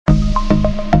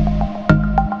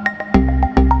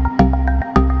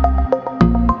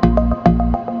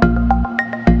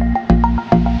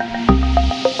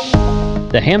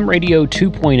the Ham Radio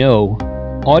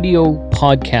 2.0 audio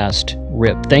podcast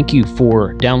rip. Thank you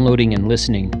for downloading and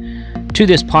listening to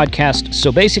this podcast.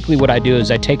 So basically what I do is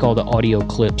I take all the audio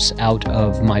clips out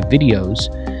of my videos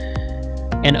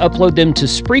and upload them to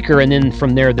Spreaker, and then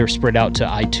from there they're spread out to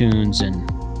iTunes and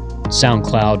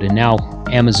SoundCloud and now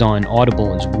Amazon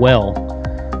Audible as well.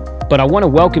 But I want to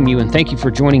welcome you and thank you for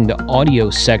joining the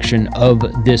audio section of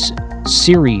this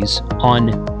series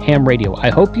on Ham Radio.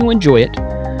 I hope you enjoy it,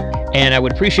 and I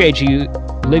would appreciate you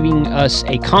leaving us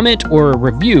a comment or a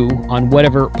review on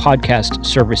whatever podcast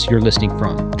service you're listening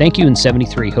from. Thank you, and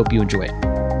 73. Hope you enjoy it.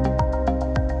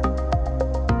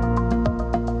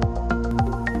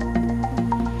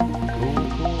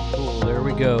 Cool. There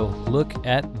we go. Look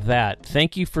at that.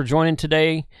 Thank you for joining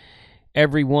today,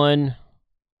 everyone.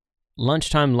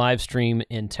 Lunchtime live stream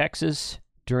in Texas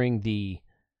during the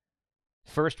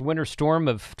first winter storm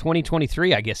of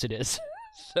 2023, I guess it is.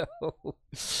 So,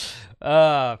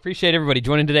 appreciate everybody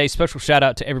joining today. Special shout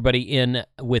out to everybody in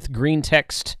with green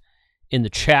text in the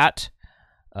chat.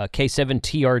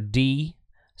 K7TRD,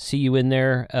 see you in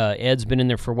there. Ed's been in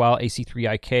there for a while.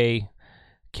 AC3IK,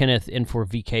 Kenneth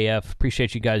N4VKF.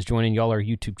 Appreciate you guys joining. Y'all are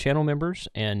YouTube channel members,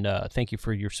 and thank you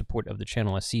for your support of the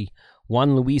channel. I see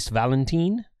Juan Luis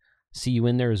Valentin. See you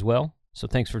in there as well. So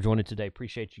thanks for joining today.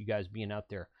 Appreciate you guys being out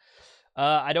there.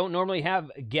 I don't normally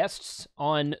have guests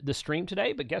on the stream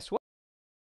today, but guess what?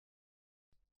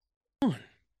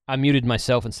 I muted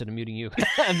myself instead of muting you.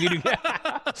 I'm muting.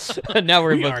 Now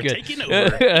we're both good. Taking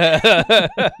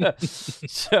over.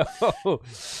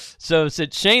 So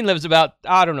since Shane lives about,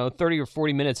 I don't know, 30 or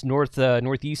 40 minutes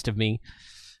northeast of me,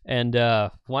 and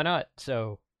why not?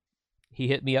 So he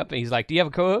hit me up and he's like, "Do you have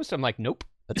a co-host?" I'm like, "Nope.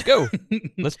 Let's go.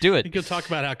 Let's do it." You could talk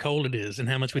about how cold it is and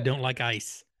how much we don't like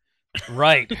ice.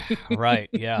 Right.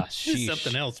 Yeah. It's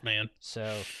something else, man.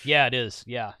 So, yeah, it is.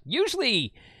 Yeah.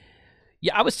 Usually,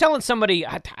 yeah, I was telling somebody,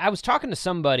 I was talking to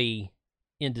somebody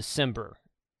in December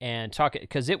and talking,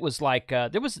 because it was like,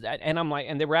 there was, and I'm like,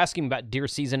 and they were asking about deer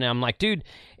season, and I'm like, dude,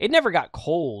 it never got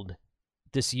cold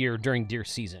this year during deer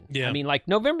season. Yeah. I mean, like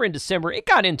November and December, it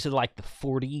got into like the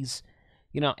 40s.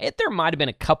 You know, there might have been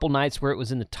a couple nights where it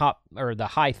was in the top or the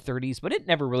high 30s, but it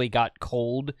never really got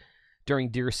cold during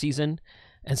deer season.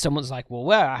 And someone's like, well,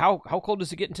 how cold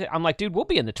does it get into? I'm like, dude, we'll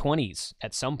be in the 20s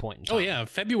at some point in time. Oh, yeah.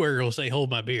 February will say,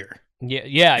 hold my beer.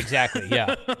 Yeah, exactly.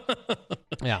 Yeah.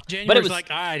 Yeah. January's but it was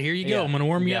like, all right, here you go. I'm going to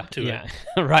warm you up to it.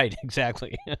 Right,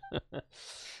 exactly.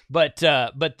 but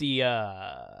that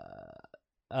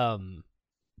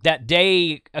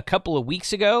day a couple of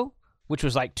weeks ago, which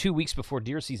was like 2 weeks before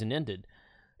deer season ended,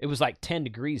 it was like 10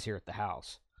 degrees here at the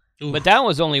house. Oof. But that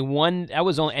was only one.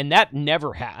 And that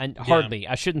never happened. Hardly.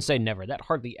 I shouldn't say never. That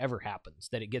hardly ever happens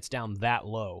that it gets down that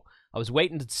low. I was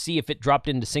waiting to see if it dropped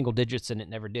into single digits, and it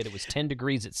never did. It was 10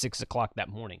 degrees at 6 o'clock that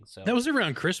morning. So that was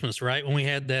around Christmas, right? When we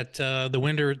had that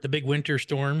the big winter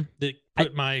storm that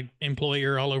put my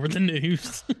employer all over the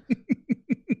news.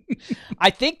 I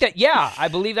think that, yeah, I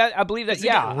believe that,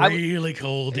 yeah. It got really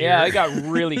cold here. Yeah, it got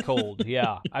really cold,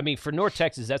 yeah. I mean, for North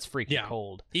Texas, that's freaking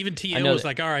cold. Even T.O. was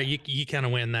like, all right, you kind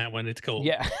of win that one. It's cold.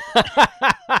 Yeah.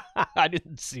 I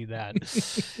didn't see that.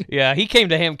 Yeah, he came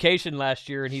to Hamcation last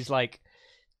year, and he's like,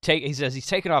 he says he's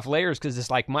taking off layers because it's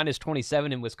like minus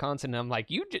 27 in Wisconsin. And I'm like,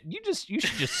 you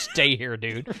should just stay here,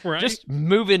 dude. Right? Just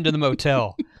move into the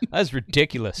motel. That's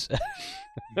ridiculous.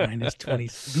 Minus 20.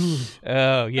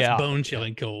 Oh, yeah. That's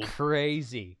bone-chilling cold.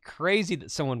 Crazy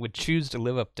that someone would choose to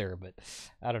live up there, but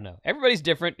I don't know. Everybody's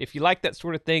different. If you like that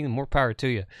sort of thing, more power to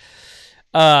you.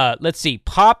 Let's see.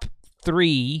 Pop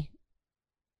 3.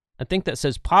 I think that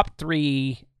says Pop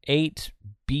 3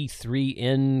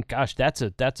 8B3N. Gosh, that's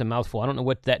a mouthful. I don't know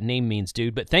what that name means,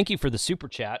 dude, but thank you for the super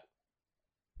chat.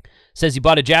 Says he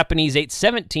bought a Japanese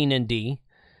 817ND.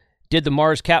 Did the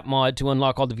Mars cap mod to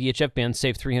unlock all the VHF bands,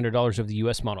 save $300 of the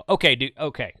US model. Okay, dude.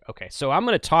 Okay. So I'm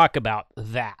going to talk about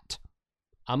that.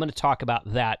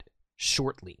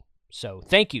 Shortly. So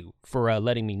thank you for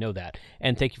letting me know that,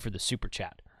 and thank you for the super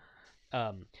chat.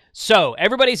 So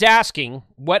everybody's asking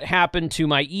what happened to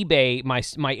my eBay, my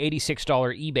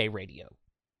 $86 eBay radio.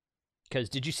 Because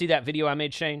did you see that video I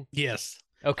made, Shane? Yes.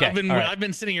 Okay. I've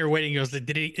been sitting here waiting.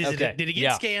 Did he get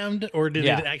scammed, or did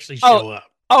it actually show up?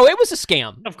 Oh, it was a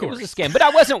scam. Of course. It was a scam, but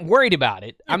I wasn't worried about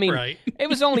it. I mean, right. It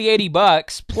was only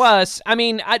 $80 plus. I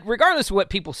mean, regardless of what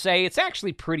people say, it's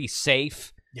actually pretty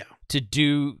safe to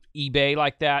do eBay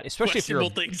like that, especially if you're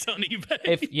things on eBay.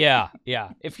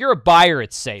 If you're a buyer,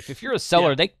 it's safe. If you're a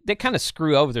seller, they kind of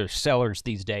screw over their sellers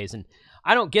these days, and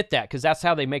I don't get that because that's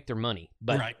how they make their money.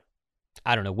 But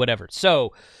I don't know, whatever.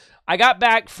 So I got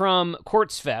back from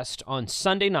Quartz Fest on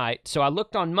Sunday night, so I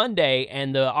looked on Monday,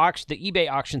 and the eBay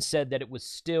auction said that it was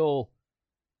still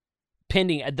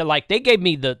pending. Like, they gave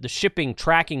me the shipping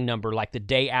tracking number like the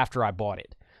day after I bought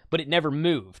it, but it never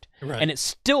moved. Right. And it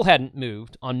still hadn't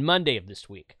moved on Monday of this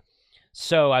week.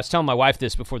 So I was telling my wife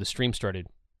this before the stream started.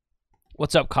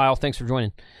 What's up, Kyle? Thanks for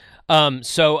joining.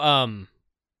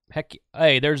 Heck,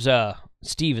 hey, there's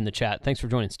Steve in the chat. Thanks for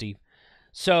joining, Steve.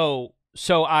 So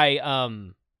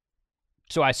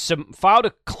I filed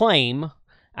a claim.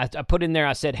 I put in there,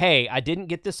 I said, hey, I didn't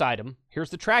get this item. Here's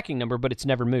the tracking number, but it's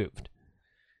never moved.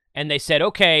 And they said,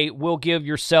 okay, we'll give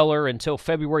your seller until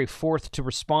February 4th to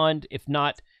respond. If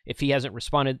not, if he hasn't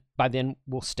responded by then,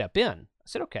 we'll step in. I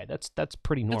said, okay, that's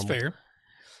pretty normal. That's fair.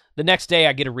 The next day,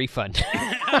 I get a refund.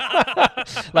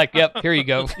 Like, yep, here you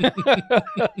go.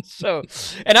 So,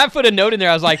 and I put a note in there.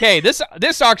 I was like, hey, this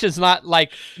auction's not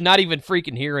even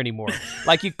freaking here anymore.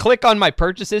 Like, you click on my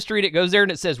purchase history, and it goes there,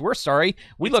 and it says, we're sorry.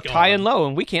 We looked high and low,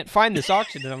 and we can't find this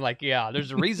auction. And I'm like, yeah,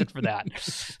 there's a reason for that.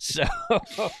 So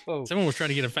someone was trying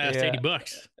to get a fast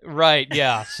 $80. Right,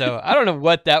 yeah. So I don't know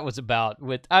what that was about.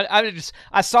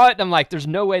 I saw it, and I'm like, there's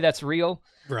no way that's real.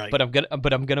 Right. But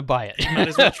I'm gonna buy it. You might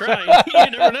as well try.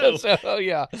 You never know. So,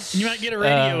 yeah. You might get a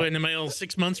radio in the mail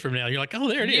 6 months from now. You're like, oh,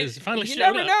 there it is. It finally you showed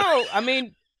up. never know. I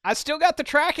mean, I still got the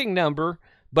tracking number,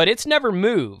 but it's never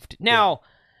moved. Now,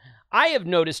 I have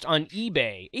noticed on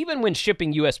eBay, even when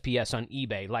shipping USPS on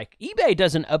eBay, like, eBay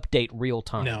doesn't update real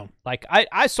time. No. Like,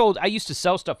 I used to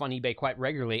sell stuff on eBay quite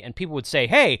regularly, and people would say,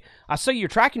 hey, I saw your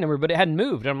tracking number, but it hadn't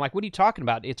moved. And I'm like, what are you talking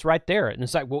about? It's right there. And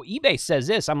it's like, well, eBay says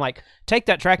this. I'm like, take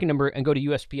that tracking number and go to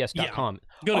USPS.com.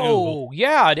 Go to Google.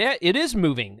 Yeah, it is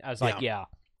moving. I was like, yeah.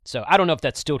 So I don't know if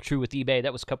that's still true with eBay.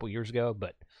 That was a couple years ago,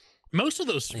 but... Most of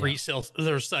those free sales,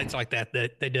 there's sites like that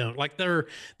they don't. Like, they'll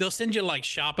send you like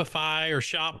Shopify or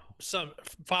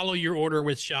follow your order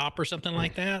with Shop or something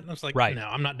like that. And it's like, no,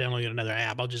 I'm not downloading another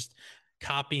app. I'll just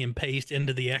copy and paste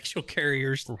into the actual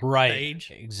carrier's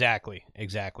page. Exactly.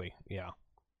 Yeah.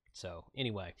 So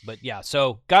anyway, but yeah,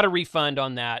 so got a refund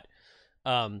on that.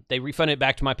 They refunded it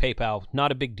back to my PayPal.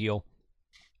 Not a big deal.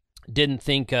 Didn't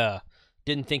think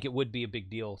it would be a big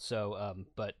deal. So,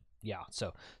 but. Yeah,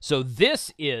 so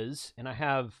this is, and I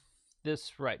have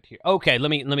this right here. Okay, let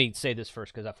me say this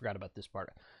first because I forgot about this part.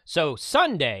 So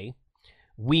Sunday,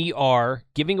 we are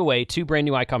giving away 2 brand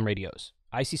new ICOM radios,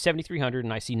 IC7300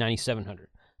 and IC9700.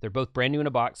 They're both brand new in a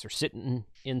box. They're sitting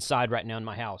inside right now in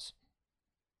my house.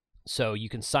 So you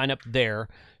can sign up there.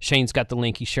 Shane's got the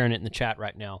link. He's sharing it in the chat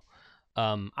right now.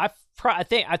 I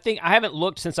think I haven't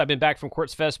looked since I've been back from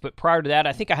Quartz Fest, but prior to that,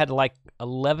 I think I had like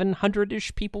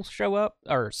 1,100-ish people show up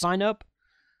or sign up.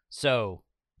 So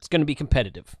it's going to be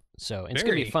competitive. So it's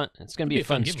going to be fun. It's going to be a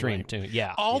fun stream too.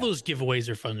 Yeah. All those giveaways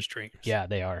are fun streams. Yeah,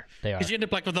 they are. Because you end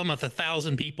up like with almost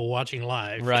 1,000 people watching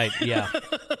live. Right. Yeah.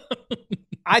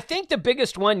 I think the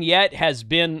biggest one yet has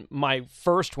been my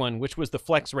first one, which was the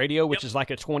Flex Radio, which is like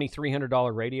a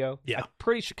 $2,300 radio. Yeah. I'm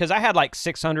pretty sure, because I had like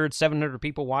 600, 700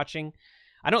 people watching.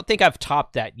 I don't think I've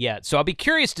topped that yet. So I'll be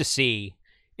curious to see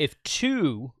if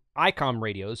 2 ICOM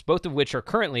radios, both of which are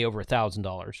currently over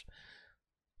 $1,000,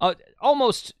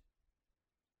 almost,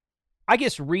 I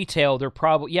guess retail, they're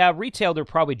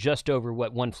probably just over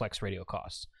what one Flex Radio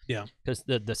costs. Yeah. Because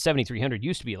the 7300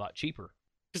 used to be a lot cheaper.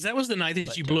 Because that was the night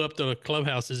that you blew up the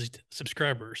Clubhouse's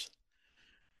subscribers.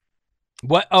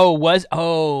 What?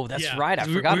 That's right. I forgot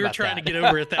about that. We were trying to get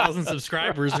over 1,000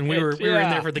 subscribers, and we were in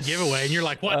there for the giveaway. And you're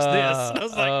like, "What's this?" I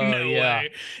was like, "No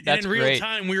way!" And in real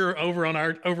time, we were over on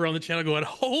the channel going,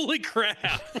 "Holy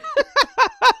crap!"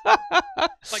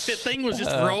 Like that thing was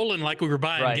just rolling like we were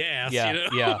buying gas.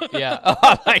 Yeah.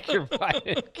 Oh, like you're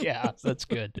buying gas. That's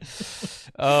good.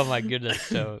 Oh my goodness.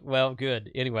 So well,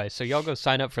 good. Anyway, so y'all go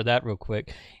sign up for that real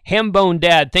quick. Hambone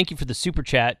Dad, thank you for the super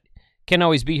chat. Can't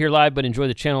always be here live, but enjoy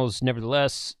the channels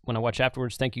nevertheless. When I watch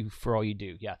afterwards, thank you for all you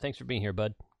do. Yeah, thanks for being here,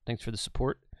 bud. Thanks for the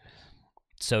support.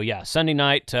 So yeah, Sunday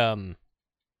night, giving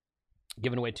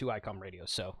away 2 ICOM radios.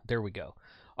 So there we go.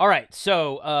 All right.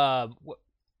 So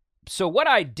what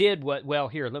I did,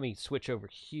 here, let me switch over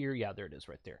here. Yeah, there it is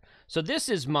right there. So this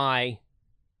is my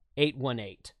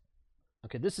 818.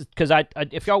 Okay, this is because I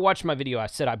if y'all watched my video, I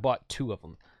said I bought 2 of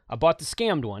them. I bought the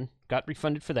scammed one, got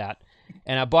refunded for that,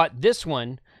 and I bought this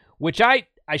one, which I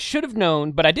should have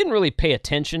known, but I didn't really pay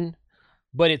attention.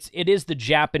 But it is the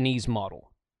Japanese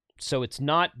model, so it's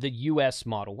not the U.S.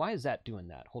 model. Why is that doing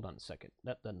that? Hold on a second.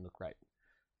 That doesn't look right.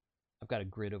 I've got a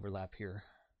grid overlap here.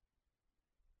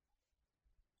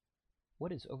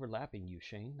 What is overlapping you,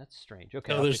 Shane? That's strange.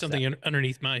 Okay. Oh, there's something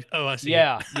underneath my. Oh, I see.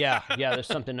 Yeah. There's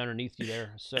something underneath you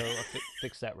there. So I'll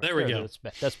fix that. There we go.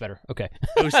 That's better. Okay.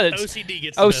 OCD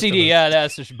gets OCD. Yeah,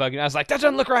 that's just bugging. I was like, that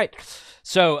doesn't look right.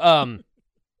 So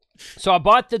so I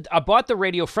bought the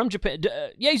radio from Japan.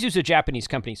 Yaesu's a Japanese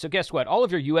company. So guess what? All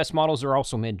of your U.S. models are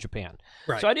also made in Japan.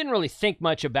 Right. So I didn't really think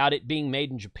much about it being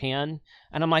made in Japan.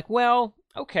 And I'm like, well.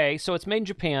 Okay, so it's made in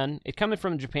Japan. It's coming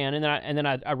from Japan, and then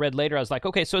I read later. I was like,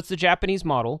 okay, so it's the Japanese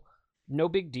model. No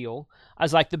big deal. I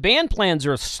was like, the band plans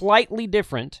are slightly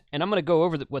different, and I'm going to go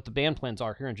over what the band plans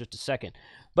are here in just a second.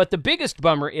 But the biggest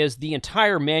bummer is the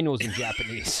entire manual is in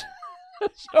Japanese.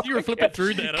 So you were flipping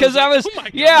through that because I was, oh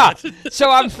yeah. So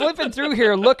I'm flipping through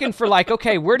here looking for like,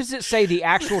 okay, where does it say the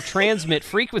actual transmit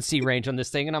frequency range on this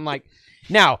thing? And I'm like,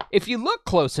 now if you look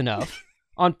close enough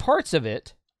on parts of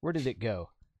it, where did it go?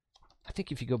 I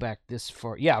think if you go back this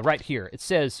far, yeah, right here. It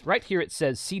says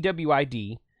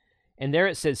CWID, and there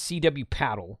it says CW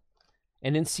paddle,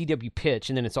 and then CW pitch,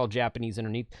 and then it's all Japanese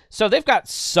underneath. So they've got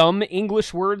some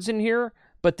English words in here,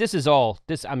 but this is all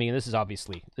this. I mean, this is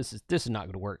obviously this is not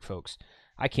going to work, folks.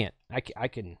 I can,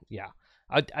 yeah.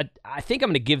 I think I'm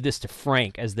going to give this to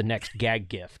Frank as the next gag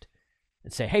gift,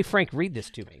 and say, hey, Frank, read this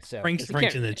to me. So Frank's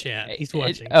in the chat. He's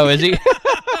watching. Oh, is he?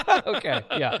 Okay,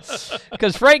 yeah,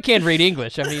 because Frank can't read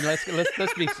English. I mean, let's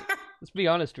be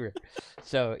honest here.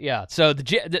 So yeah, so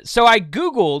I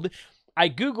googled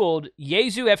Yaesu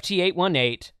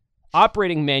FT818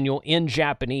 operating manual in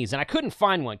Japanese, and I couldn't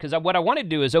find one because what I wanted to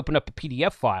do is open up a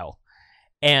PDF file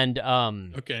and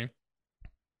and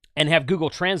have Google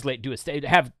Translate do its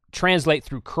have Translate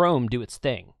through Chrome do its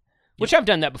thing, which I've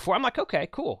done that before. I'm like, okay,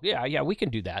 cool, yeah, we can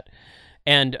do that,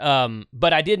 and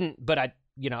but I didn't, but I.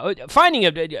 You know, finding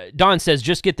a Don says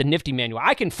just get the nifty manual.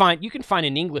 You can find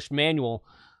an English manual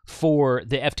for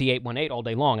the FT818 all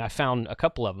day long. I found a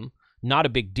couple of them. Not a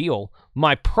big deal.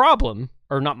 My question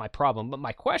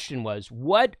was,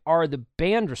 what are the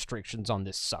band restrictions on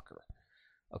this sucker?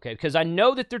 Okay, because I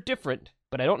know that they're different,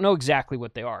 but I don't know exactly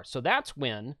what they are. So that's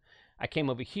when I came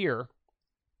over here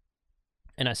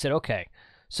and I said, okay,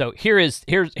 so here's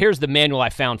the manual I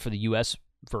found for the US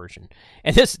version.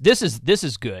 And this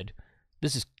is good.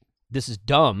 This is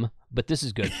dumb, but this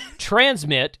is good.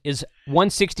 Transmit is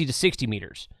 160 to 60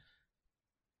 meters.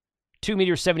 2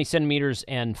 meters, 70 centimeters,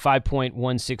 and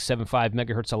 5.1675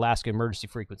 megahertz Alaska emergency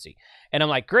frequency. And I'm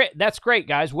like, great, that's great,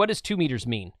 guys. What does 2 meters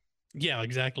mean? Yeah,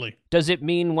 exactly. Does it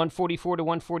mean 144 to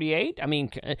 148? I mean,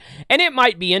 and it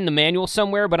might be in the manual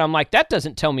somewhere, but I'm like, that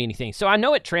doesn't tell me anything. So I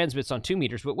know it transmits on 2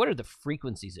 meters, but what are the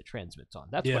frequencies it transmits on?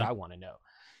 That's what I want to know.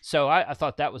 So I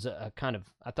thought that was kind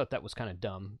of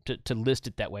dumb to list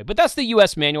it that way. But that's the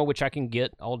U.S. manual, which I can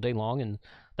get all day long, and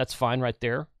that's fine right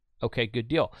there. Okay, good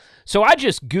deal. So I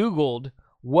just Googled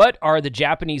what are the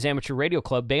Japanese Amateur Radio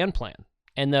Club band plan.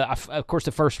 And of course,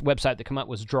 the first website that came up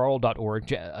was JARL.org.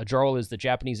 JARL is the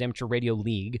Japanese Amateur Radio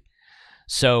League.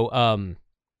 So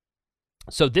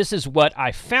so this is what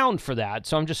I found for that.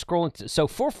 So I'm just scrolling. So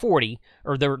 440,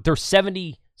 or they're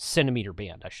 70 centimeter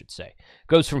band, I should say,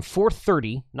 goes from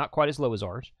 430, not quite as low as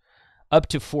ours, up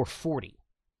to 440.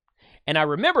 And I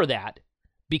remember that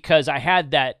because I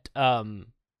had that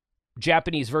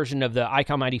Japanese version of the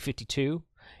ICOM ID52,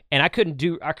 and I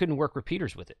couldn't work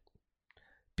repeaters with it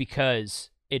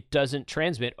because it doesn't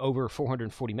transmit over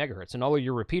 440 megahertz, and all of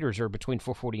your repeaters are between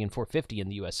 440 and 450 in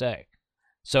the USA.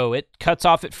 So it cuts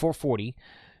off at 440.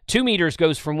 2 meters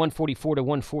goes from 144 to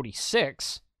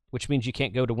 146, which means you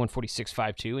can't go to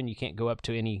 146.52, and you can't go up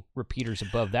to any repeaters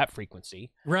above that frequency.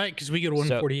 Right, because we go to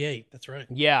 148. That's right.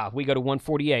 Yeah, we go to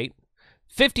 148.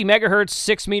 50 megahertz,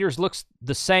 6 meters looks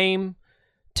the same.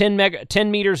 10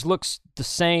 meters looks the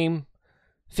same.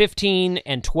 15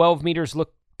 and 12 meters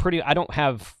look pretty. I don't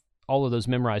have all of those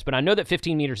memorized, but I know that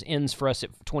 15 meters ends for us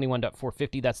at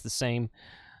 21.450. That's the same.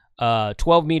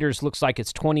 12 meters looks like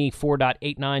it's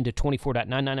 24.89 to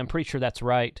 24.99. I'm pretty sure that's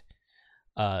right.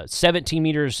 17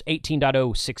 meters,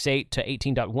 18.068 to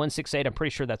 18.168. I'm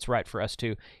pretty sure that's right for us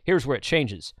too. Here's where it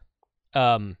changes.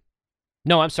 No,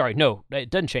 I'm sorry. No, it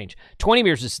doesn't change. 20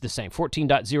 meters is the same.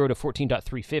 14.0 to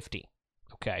 14.350.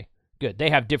 Okay, good. They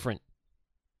have different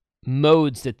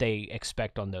modes that they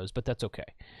expect on those, but that's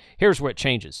okay. Here's where it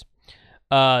changes.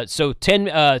 So 10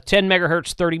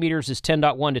 megahertz, 30 meters is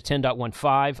 10.1 to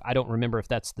 10.15. I don't remember if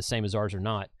that's the same as ours or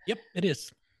not. Yep, it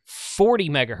is. 40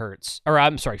 megahertz, or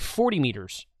I'm sorry, 40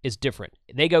 meters is different.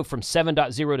 They go from 7.0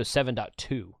 to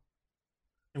 7.2.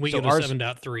 And we go to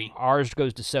 7.3. Ours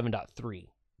goes to 7.3.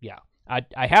 Yeah.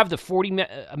 I have the 40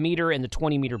 meter and the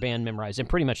 20 meter band memorized, and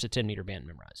pretty much the 10 meter band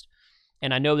memorized.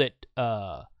 And I know that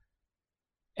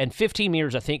And 15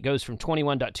 meters, I think, goes from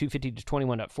 21.250 to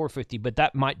 21.450, but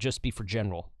that might just be for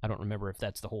general. I don't remember if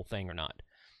that's the whole thing or not.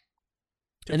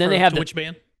 And then they have which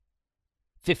band?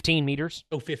 15 meters.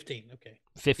 Oh, 15. Okay.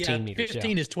 15 meters.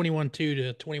 15 is 21.2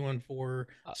 to 21.4.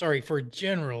 Sorry, for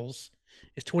generals,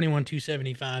 it's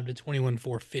 21.275 to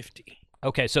 21.450.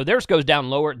 Okay, so theirs goes down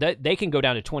lower. They can go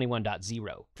down to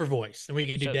 21.0 for voice, and we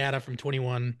can do data from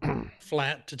 21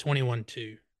 flat to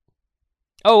 21.2.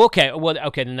 Oh, okay. Well,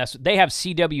 okay, then they have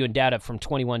CW and data from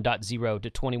 21.0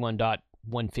 to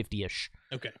 21.150-ish.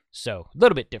 Okay. So a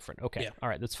little bit different. Okay. Yeah. All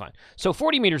right, that's fine. So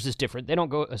 40 meters is different. They don't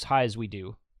go as high as we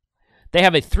do. They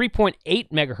have a 3.8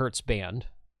 megahertz band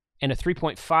and a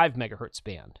 3.5 megahertz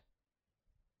band.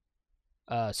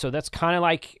 So that's kind of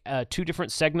like 2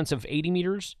 different segments of 80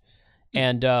 meters.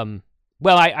 And,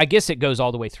 well, I guess it goes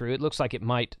all the way through. It looks like it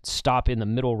might stop in the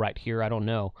middle right here. I don't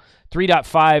know.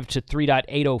 3.5 to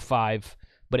 3.805.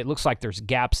 But it looks like there's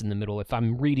gaps in the middle if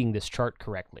I'm reading this chart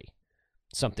correctly.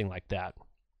 Something like that.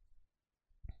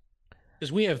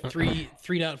 Because we have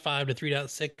 3.5 to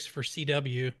 3.6 for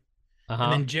CW.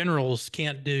 And then generals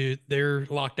can't do, they're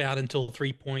locked out until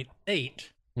 3.8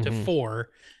 to 4,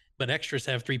 but extras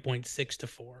have 3.6 to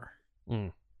 4.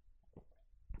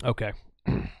 Okay.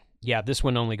 Yeah, this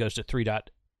one only goes to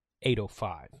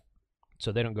 3.805.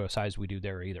 So they don't go as high as we do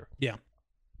there either. Yeah.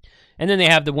 And then they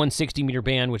have the 160 meter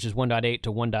band, which is 1.8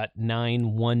 to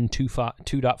 1.9125,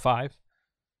 2.5.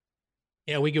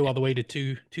 Yeah, we go all the way to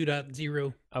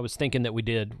 2.0. I was thinking that we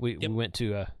did. We went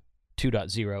to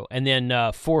 2.0. And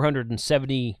then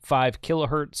 475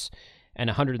 kilohertz and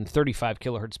 135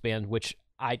 kilohertz band, which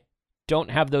I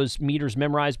don't have those meters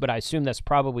memorized, but I assume that's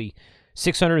probably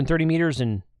 630 meters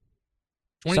and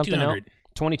 2,200.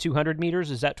 2,200 meters?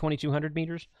 Is that 2,200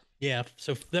 meters? Yeah,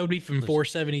 so that would be from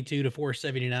 472 to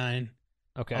 479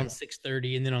 on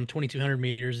 630, and then on 2,200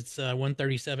 meters, it's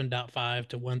 137.5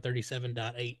 to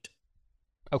 137.8.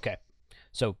 Okay,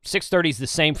 so 630 is the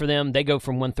same for them. They go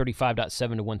from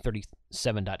 135.7 to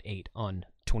 137.8 on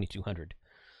 2,200.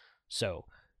 So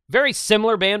very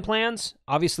similar band plans.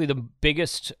 Obviously, the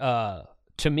biggest, to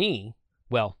me,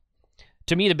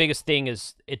 the biggest thing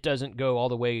is it doesn't go all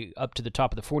the way up to the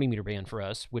top of the 40-meter band for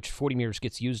us, which 40 meters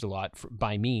gets used a lot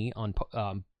by me on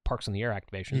Parks on the Air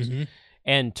activations.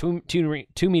 And 2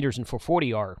 meters and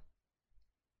 440 are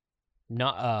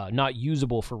not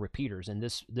usable for repeaters, and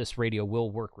this radio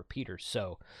will work repeaters.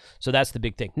 So that's the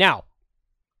big thing. Now,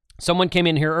 someone came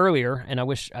in here earlier, and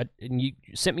and you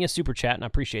sent me a super chat, and I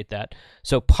appreciate that.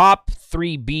 So Pop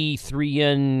 3B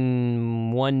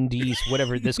 3N 1D,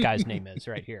 whatever this guy's name is,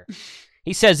 right here.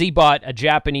 He says he bought a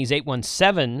Japanese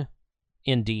 817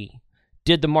 ND,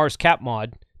 did the Mars Cap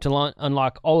mod to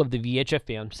unlock all of the VHF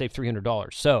band, save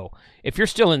 $300. So if you're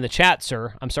still in the chat,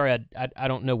 sir, I'm sorry, I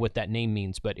don't know what that name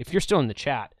means, but if you're still in the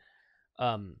chat,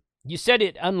 you said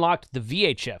it unlocked the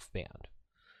VHF band.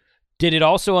 Did it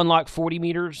also unlock 40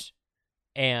 meters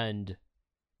and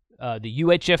the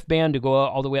UHF band to go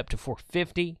all the way up to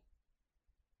 450?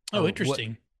 Oh,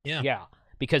 interesting. Yeah. Yeah,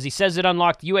 because he says it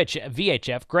unlocked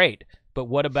VHF. Great. But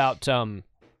what about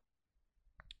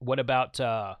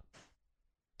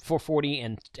 440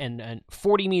 and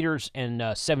 40 meters and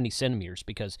 70 centimeters?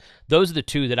 Because those are the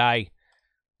two that I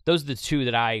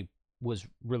was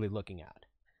really looking at.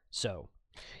 So,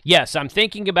 yes, I'm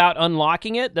thinking about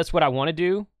unlocking it. That's what I want to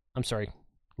do. I'm sorry,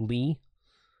 Lee.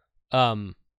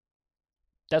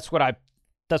 That's what I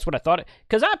thought.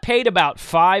 Because I paid about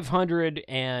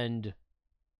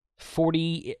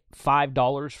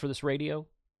 $545 for this radio.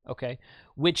 Okay,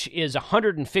 which is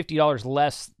 $150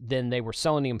 less than they were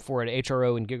selling them for at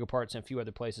HRO and Gigaparts and a few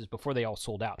other places before they all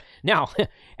sold out. Now,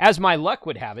 as my luck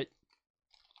would have it,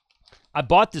 I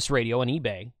bought this radio on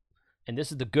eBay, and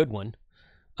this is the good one,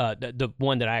 the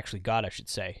one that I actually got, I should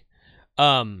say.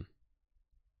 And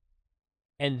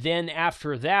then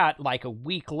after that, like a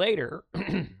week later,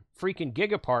 freaking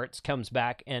Gigaparts comes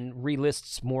back and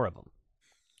relists more of them.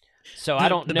 So I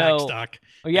don't know. Backstock.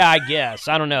 Yeah, I guess.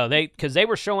 I don't know. Because they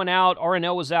were showing out.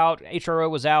 RNL was out. HRO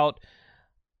was out.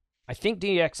 I think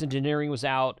DX Engineering was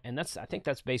out. And I think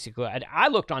that's basically. I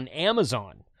looked on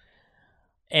Amazon.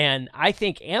 And I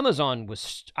think Amazon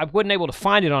I wasn't able to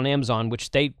find it on Amazon, which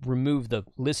they remove the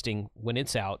listing when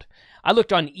it's out. I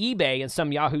looked on eBay, and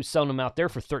some Yahoo's selling them out there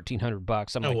for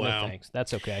 $1,300. I'm like, wow. No thanks.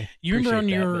 That's okay. You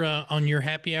remember on your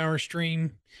happy hour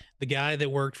stream, the guy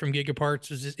that worked from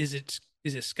Gigaparts,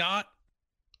 is it Scott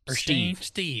or Steve?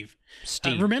 Steve.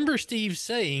 Remember Steve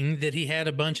saying that he had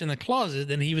a bunch in the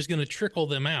closet and he was going to trickle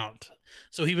them out.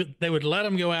 So they would let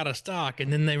them go out of stock,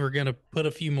 and then they were going to put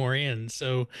a few more in.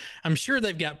 So I'm sure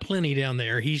they've got plenty down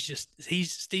there.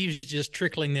 Steve's just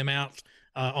trickling them out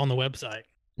on the website.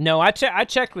 No, I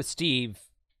checked with Steve.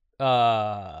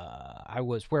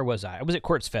 Where was I? I was at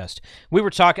Quartz Fest. We were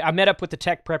talking. I met up with the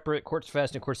tech prepper at Quartz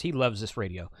Fest, and of course, he loves this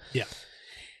radio. Yeah.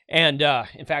 And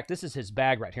in fact, this is his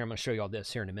bag right here. I'm going to show you all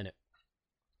this here in a minute.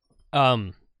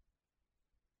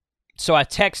 So I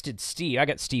texted Steve. I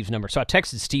got Steve's number. So I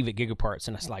texted Steve at Gigaparts,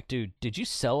 and I was like, dude, did you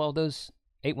sell all those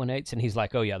 818s? And he's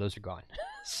like, oh, yeah, those are gone.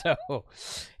 So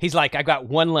he's like, I got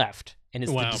one left, and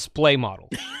it's the display model.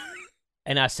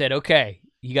 And I said, okay,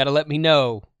 you got to let me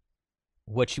know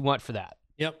what you want for that.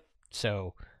 Yep.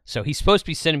 So he's supposed to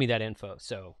be sending me that info,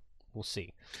 so we'll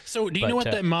see. So do you know what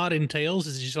that mod entails?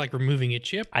 Is it just like removing a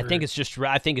chip? I think it's just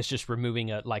removing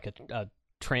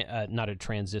not a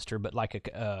transistor, but like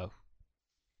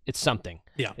it's something.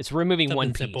 Yeah. It's removing something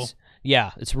one piece. Simple.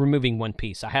 Yeah, it's removing one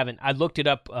piece. I looked it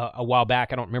up a while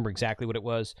back. I don't remember exactly what it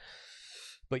was.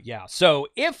 But yeah, so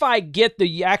if I get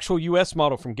the actual US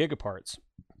model from Gigaparts,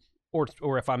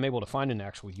 or if I'm able to find an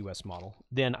actual US model,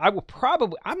 then I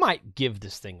might give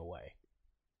this thing away.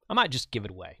 I might just give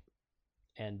it away.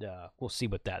 And we'll see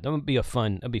what that would be.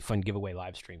 That'd be a fun giveaway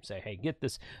live stream. Say, hey, get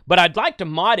this. But I'd like to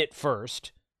mod it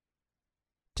first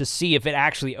to see if it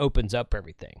actually opens up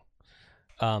everything.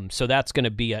 So that's going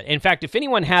to be in fact, if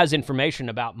anyone has information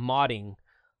about modding,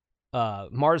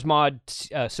 Mars mod,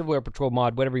 Civil Air Patrol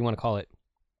mod, whatever you want to call it,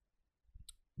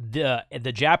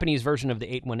 the Japanese version of the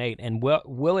 818, and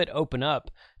will it open up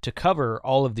to cover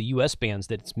all of the US bands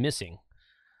that it's missing?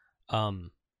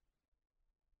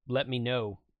 Let me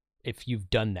know if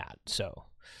you've done that. So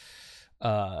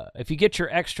if you get your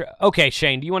extra, okay,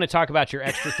 Shane, do you want to talk about your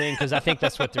extra thing? Because I think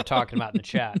that's what they're talking about in the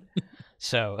chat.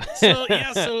 So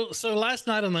last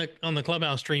night on the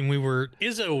Clubhouse stream,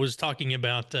 Izzo was talking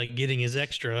about getting his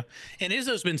extra, and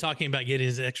Izzo's been talking about getting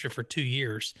his extra for 2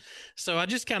 years. So I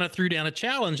just kind of threw down a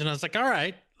challenge, and I was like, all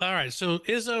right. So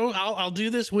Izzo, I'll do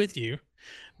this with you,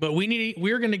 but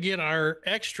we're going to get our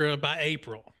extra by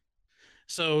April.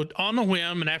 So on a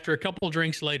whim, and after a couple of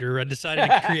drinks later, I decided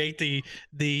to create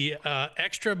the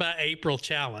extra by April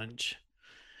challenge.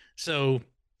 So.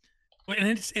 And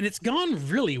it's gone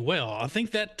really well. I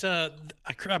think that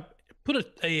I put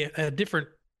a different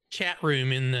chat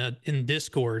room in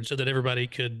Discord so that everybody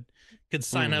could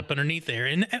sign up underneath there.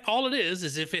 And all it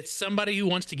is if it's somebody who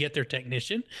wants to get their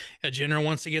technician, a general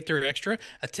wants to get their extra,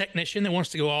 a technician that wants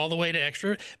to go all the way to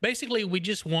extra. Basically, we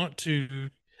just want to,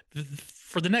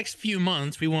 for the next few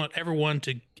months, we want everyone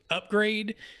to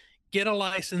upgrade, get a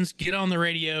license, get on the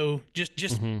radio,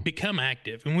 just become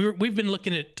active. And we've been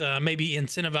looking at maybe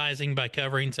incentivizing by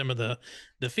covering some of the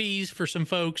fees for some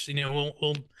folks. You know,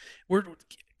 we're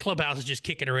Clubhouse is just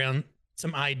kicking around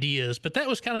some ideas, but that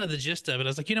was kind of the gist of it. I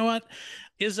was like, you know what,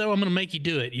 Izzo, I'm going to make you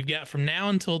do it. You've got from now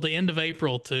until the end of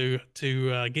April to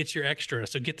get your extra.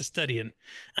 So get to studying.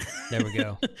 There we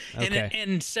go. Okay.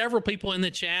 and several people in the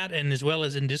chat and as well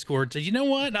as in Discord said, you know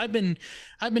what, I've been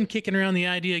kicking around the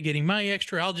idea of getting my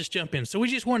extra. I'll just jump in. So we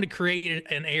just wanted to create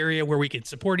an area where we could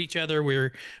support each other,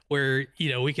 where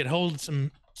we could hold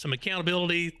some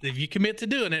accountability. If you commit to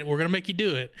doing it, we're going to make you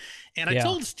do it. And I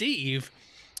told Steve,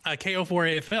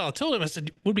 KO4AFL, I told him, I said,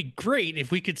 it would be great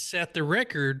if we could set the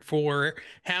record for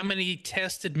how many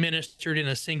tests administered in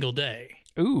a single day.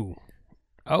 Ooh.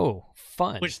 Oh,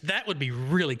 fun. Which that would be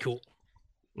really cool.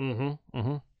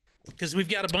 Because we've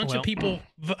got a bunch of people,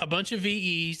 a bunch of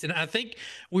VEs, and I think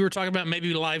we were talking about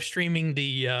maybe live streaming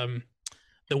the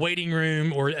waiting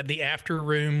room or the after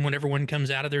room when everyone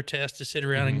comes out of their test to sit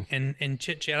around and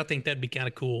chit chat. I think that'd be kind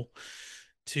of cool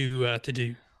to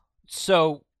do.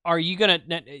 So, are you gonna?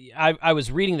 I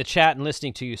was reading the chat and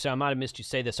listening to you, so I might have missed you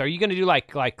say this. Are you gonna do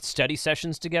like study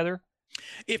sessions together?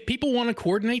 If people want to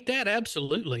coordinate that,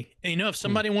 absolutely. And, if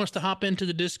somebody wants to hop into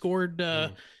the Discord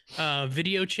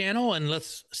video channel and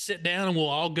let's sit down and we'll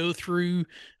all go through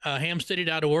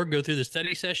hamstudy.org, go through the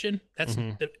study session.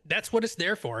 That's what it's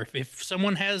there for. If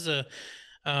someone has a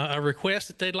request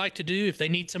that they'd like to do, if they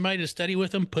need somebody to study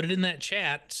with them, put it in that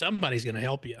chat. Somebody's going to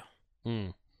help you.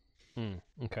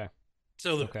 Okay.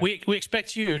 So we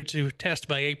expect you to test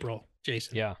by April,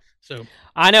 Jason. Yeah. So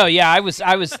I know. Yeah, I was.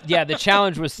 Yeah, the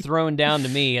challenge was thrown down to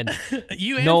me, and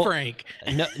you and Frank.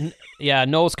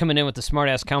 Noel's coming in with the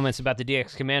smart-ass comments about the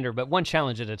DX Commander, but one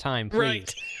challenge at a time, please.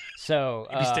 Right. So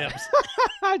steps.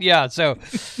 Yeah. So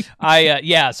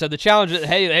So the challenge is,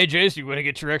 hey, Jason, you want to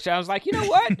get your extra? I was like, you know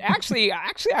what? Actually,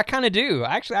 I kind of do.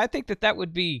 Actually, I think that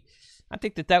would be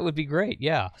great.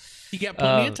 Yeah. You got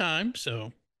plenty of time,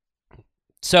 so.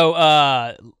 So,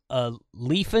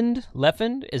 Leffend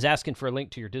is asking for a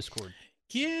link to your Discord.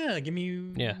 Yeah, give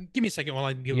me a second while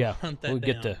I hunt that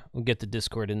down. We'll get the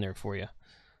Discord in there for you.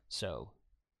 So,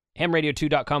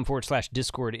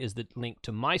 hamradio2.com/Discord is the link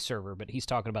to my server, but he's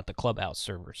talking about the Clubhouse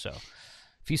server. So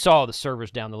if you saw the servers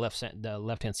down the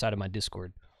left-hand side of my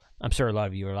Discord, I'm sure a lot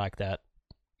of you are like that.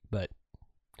 But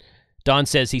Don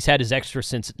says he's had his extra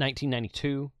since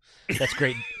 1992. That's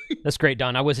great. That's great,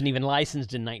 Don. I wasn't even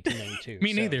licensed in 1992.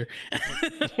 Me neither.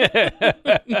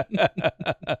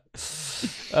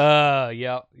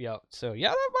 Yeah. So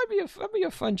yeah, that'd be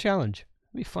a fun challenge.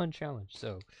 It'd be a fun challenge.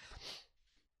 So.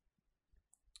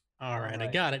 All right, I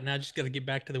got it. Now I just got to get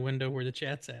back to the window where the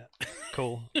chat's at.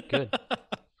 Cool. Good.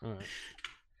 All right.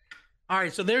 All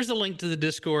right, so there's the link to the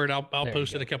Discord. I'll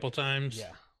post it a couple times.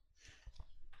 Yeah.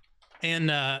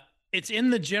 And it's in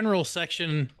the general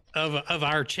section of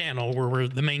our channel where we're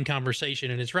the main conversation,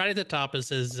 and it's right at the top. It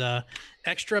says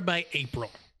extra by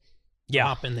April. Yeah.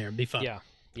 Hop in there. It'd be fun.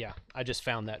 Yeah. I just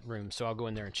found that room, so I'll go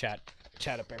in there and chat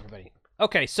up everybody.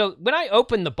 Okay, so when I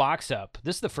opened the box up,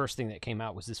 this is the first thing that came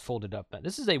out was this folded up.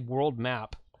 This is a world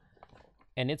map,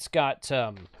 and it's got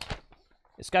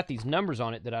these numbers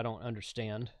on it that I don't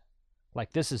understand.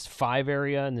 Like this is 5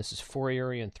 area, and this is 4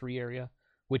 area and 3 area,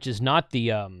 which is not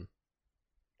the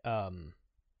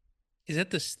Is that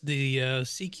the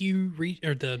CQ region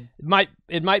or the?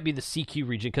 It might be the CQ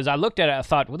region because I looked at it. I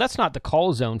thought, well, that's not the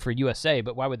call zone for USA,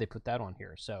 but why would they put that on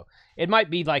here? So it might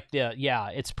be like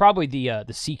it's probably the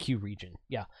CQ region.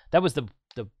 Yeah, that was the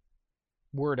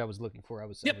word I was looking for. I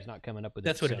was not coming up with.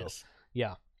 That's what it is.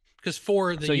 Yeah, because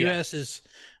US is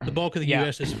the bulk of the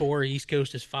US is 4, East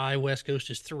Coast is 5, West Coast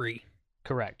is 3.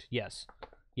 Correct. Yes.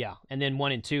 Yeah, and then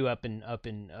 1 and 2 up in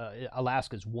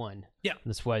Alaska's 1. Yeah,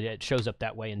 that's why it shows up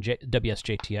that way in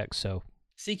WSJTX. So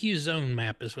CQ zone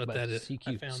map is what that is.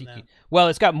 I found that. Well,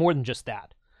 it's got more than just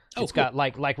that. It's cool. got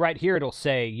like right here. It'll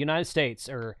say United States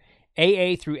or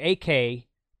AA through AK,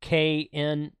 K,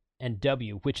 N, and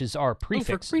W, which is our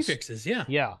prefixes. For prefixes, yeah.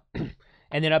 Yeah,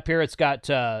 and then up here it's got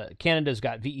Canada's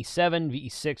got VE7,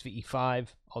 VE6, VE5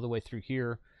 all the way through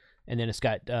here, and then it's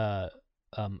got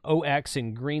OX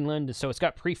in Greenland, so it's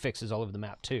got prefixes all over the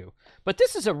map too. But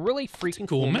this is a really freaking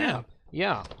cool map.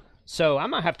 Yeah, so I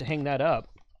might have to hang that up,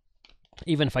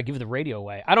 even if I give the radio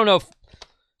away. I don't know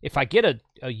if I get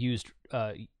a used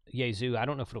Yaesu, I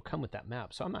don't know if it'll come with that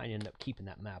map, so I might end up keeping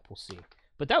that map. We'll see.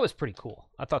 But that was pretty cool.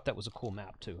 I thought that was a cool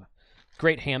map too.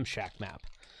 Great ham shack map.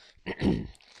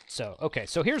 So okay,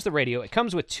 so here's the radio. It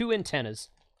comes with 2 antennas.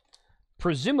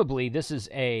 Presumably this is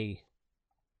a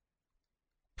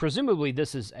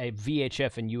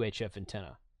VHF and UHF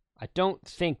antenna. I don't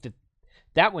think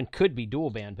that one could be dual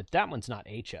band, but that one's not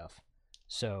HF.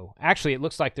 So actually, it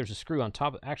looks like there's a screw on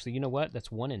top. Actually, you know what?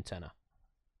 That's one antenna.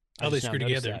 They screw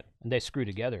together. And they screw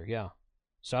together, yeah.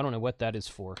 So I don't know what that is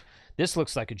for. This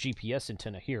looks like a GPS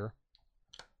antenna here.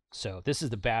 So this is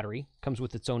the battery. Comes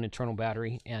with its own internal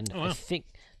battery, and I think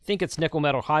it's nickel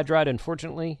metal hydride,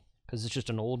 unfortunately, because it's just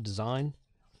an old design.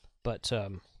 But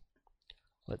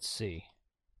let's see.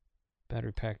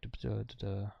 Battery pack,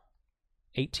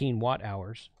 18 watt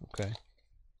hours. Okay.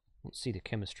 Let's see the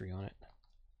chemistry on it.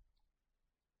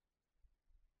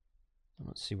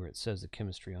 Let's see where it says the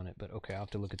chemistry on it, but okay, I'll have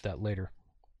to look at that later.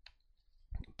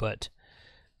 But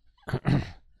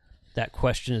that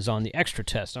question is on the extra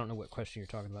test. I don't know what question you're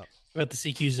talking about. About the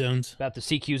CQ zones. About the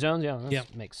CQ zones? Yeah,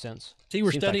 that makes sense. See,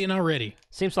 we're studying already.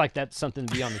 Seems like that's something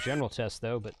to be on the general test,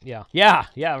 though, but yeah. Yeah,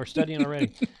 we're studying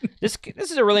already. This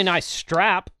is a really nice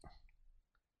strap.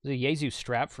 It's a Yaesu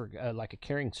strap for like a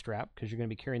carrying strap, because you're going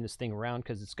to be carrying this thing around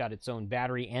because it's got its own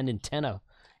battery and antenna.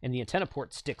 And the antenna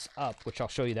port sticks up, which I'll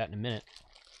show you that in a minute.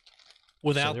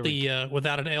 Without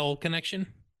without an L connection?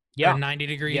 Yeah. Or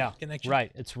 90-degree connection?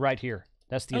 Right. It's right here.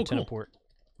 That's the antenna port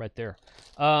right there.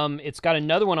 It's got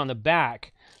another one on the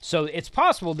back. So it's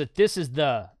possible that this is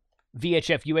the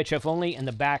VHF, UHF only, and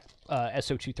the back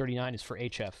SO239 is for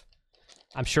HF.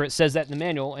 I'm sure it says that in the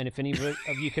manual, and if any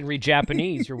of you can read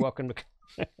Japanese, you're welcome to...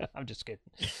 I'm just kidding.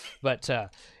 But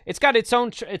it's got its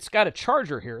own... It's got a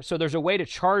charger here, so there's a way to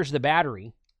charge the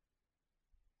battery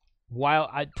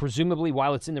presumably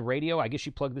while it's in the radio. I guess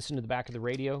you plug this into the back of the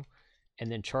radio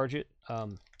and then charge it.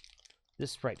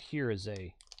 This right here is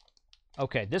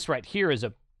this right here is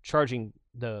a charging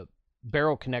the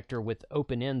barrel connector with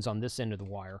open ends on this end of the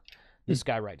wire. This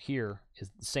guy right here is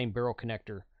the same barrel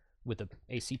connector with a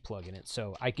AC plug in it.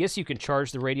 So I guess you can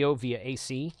charge the radio via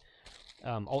AC,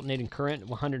 alternating current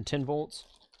 110 volts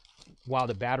while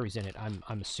the battery's in it,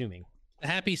 I'm assuming.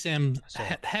 Happy Ham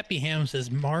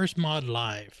says Mars Mod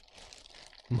Live.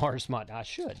 Mars Mod. I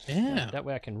should. Yeah. That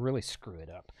way I can really screw it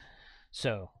up.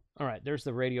 So, all right, there's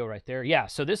the radio right there. Yeah,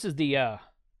 so this is the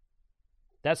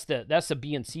that's the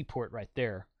BNC port right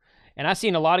there. And I've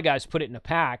seen a lot of guys put it in a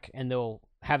pack, and they'll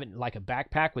having like a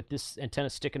backpack with this antenna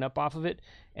sticking up off of it,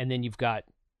 and then you've got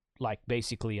like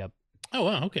basically a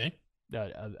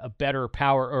better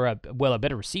power or a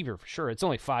better receiver for sure. It's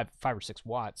only 5 or 6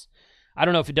 watts. I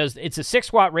don't know if it does. It's a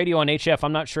 6-watt radio on HF.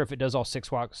 I'm not sure if it does all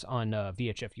 6 watts on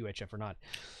VHF, UHF or not.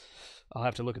 I'll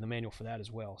have to look at the manual for that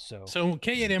as well. So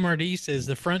K8MRD says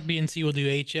the front BNC will do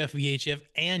HF, VHF,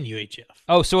 and UHF.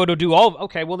 Oh, so it'll do all.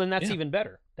 Okay, well then that's even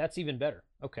better. That's even better.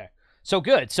 Okay, so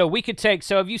good. So we could take.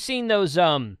 So have you seen those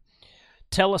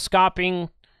telescoping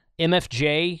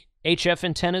MFJ HF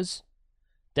antennas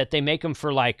that they make them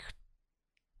for like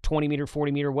 20 meter,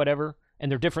 40 meter, whatever?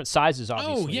 And they're different sizes,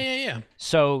 obviously. Oh, yeah.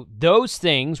 So those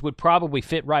things would probably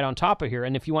fit right on top of here.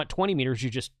 And if you want 20 meters, you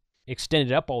just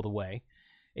extend it up all the way.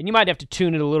 And you might have to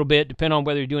tune it a little bit, depending on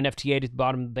whether you're doing FT8 at the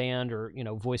bottom of the band or,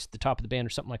 voice at the top of the band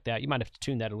or something like that. You might have to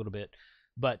tune that a little bit.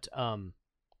 But,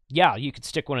 yeah, you could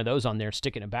stick one of those on there,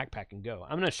 stick it in a backpack, and go.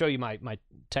 I'm going to show you my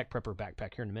Tech Prepper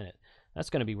backpack here in a minute. That's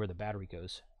going to be where the battery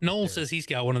goes. Noel says he's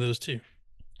got one of those, too.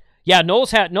 Yeah, Noel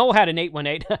had an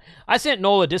 818. I sent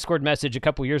Noel a Discord message a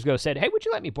couple years ago, said, hey, would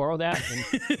you let me borrow that? And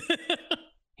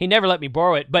he never let me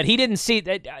borrow it, but he didn't see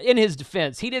that. In his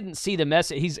defense, he didn't see the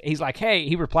message. He's like, hey,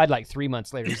 he replied like 3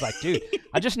 months later. He's like, dude,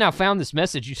 I just now found this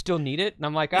message. You still need it? And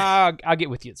I'm like, I'll get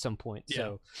with you at some point. Yeah.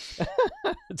 So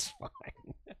it's fine.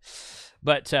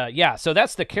 But yeah, so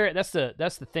that's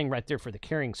the thing right there for the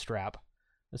carrying strap.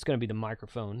 That's going to be the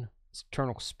microphone,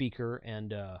 external speaker,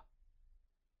 and I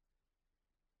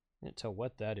can't tell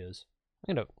what that is.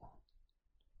 I'm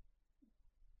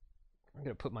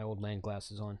gonna put my old land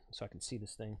glasses on so I can see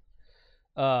this thing.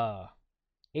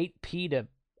 8P to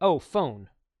phone.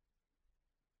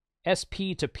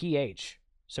 SP to PH.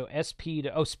 So SP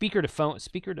to speaker to phone.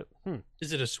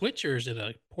 Is it a switch or is it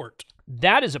a port?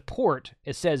 That is a port.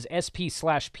 It says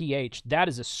SP/PH. That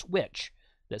is a switch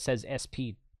that says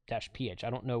SP-PH. I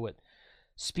don't know what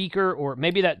speaker, or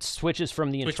maybe that switches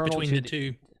from the internal between the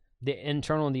two. The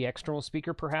internal and the external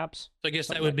speaker, perhaps. So I guess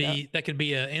that would be that could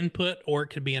be an input or it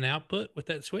could be an output with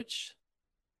that switch.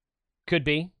 Could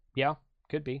be, yeah,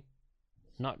 could be.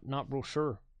 Not real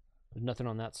sure. There's nothing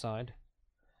on that side.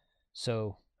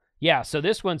 So yeah, so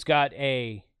this one's got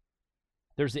there's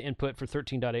the input for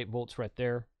 13.8 volts right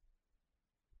there.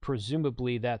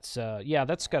 Presumably that's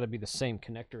that's got to be the same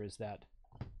connector as that.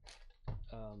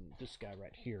 This guy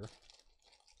right here.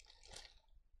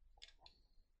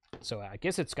 So I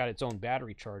guess it's got its own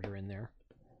battery charger in there.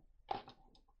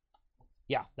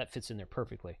 Yeah, that fits in there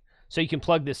perfectly. So you can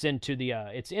plug this into the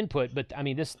its input, but I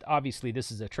mean this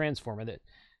is a transformer that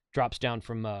drops down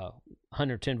from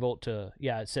 110 volt to,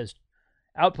 it says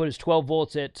output is 12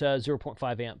 volts at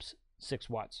 0.5 amps, 6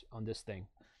 watts on this thing.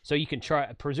 So you can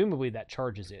presumably that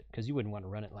charges it, because you wouldn't want to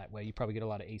run it that way. You probably get a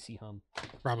lot of AC hum.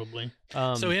 Probably. So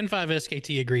N5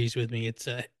 SKT agrees with me. It's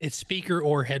speaker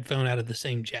or headphone out of the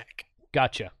same jack.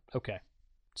 Gotcha. Okay.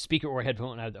 Speaker or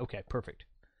headphone. Okay, perfect.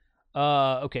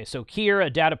 Okay, so here, a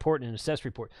data port and an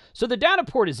accessory port. So the data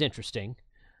port is interesting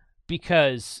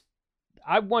because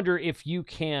I wonder if you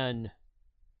can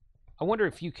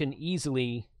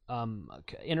easily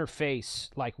interface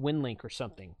like WinLink or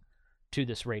something to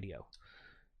this radio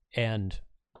and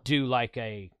do like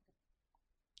an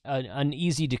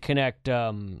easy to connect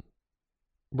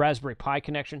Raspberry Pi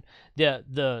connection.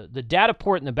 The data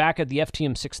port in the back of the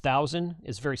FTM 6000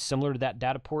 is very similar to that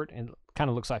data port and kind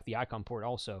of looks like the Icon port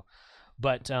also.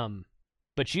 But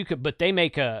they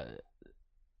make an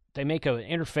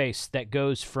interface that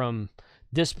goes from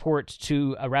this port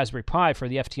to a Raspberry Pi for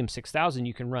the FTM 6000.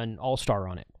 You can run All-Star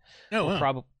on it. Oh,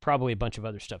 wow. Probably a bunch of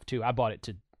other stuff too. I bought it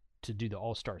to do the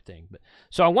All-Star thing. But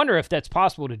so I wonder if that's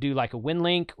possible to do like a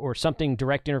WinLink or something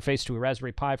direct interface to a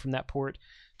Raspberry Pi from that port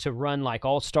to run like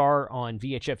All-Star on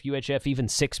VHF, UHF, even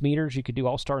 6 meters. You could do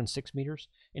All-Star in 6 meters.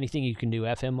 Anything you can do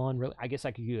FM on, really. I guess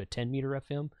I could do a 10-meter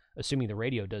FM, assuming the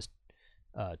radio does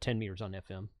 10 meters on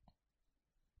FM.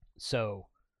 So,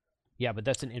 yeah, but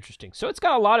that's an interesting. So it's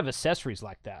got a lot of accessories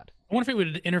like that. I wonder if it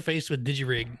would interface with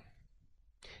DigiRig.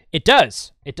 It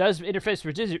does. It does interface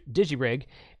with DigiRig,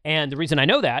 and the reason I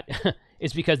know that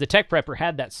is because the Tech Prepper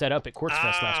had that set up at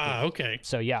Quartzfest last week. Okay.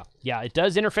 So yeah, it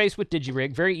does interface with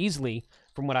DigiRig very easily,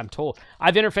 from what I'm told.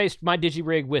 I've interfaced my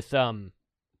DigiRig with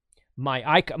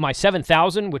my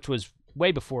 7000, which was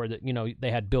way before that.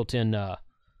 They had built-in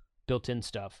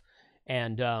stuff,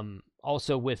 and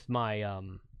also with my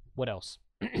what else?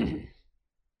 My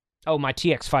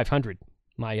TX500.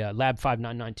 My Lab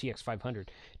 599 TX500.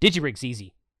 DigiRig's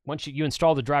easy. Once you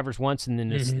install the drivers once, and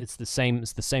then it's the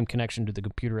same connection to the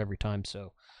computer every time.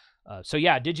 So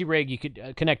yeah, DigiRig, you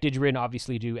could connect DigiRig and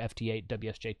obviously do FT8,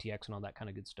 WSJTX, and all that kind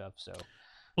of good stuff. So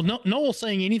Well, Noel's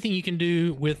saying anything you can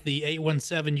do with the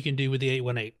 817, you can do with the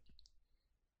 818.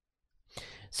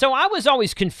 So I was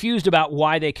always confused about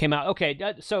why they came out. Okay,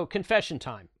 so confession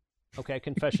time. Okay,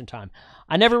 confession time.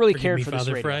 I never really cared for this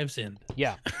radio. For I've sinned.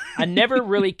 Yeah, I never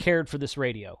really cared for this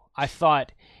radio. I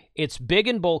thought it's big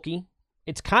and bulky.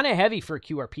 It's kind of heavy for a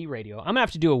QRP radio. I'm gonna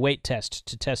have to do a weight test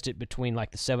to test it between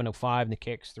like the 705 and the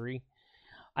KX3.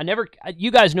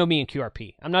 You guys know me in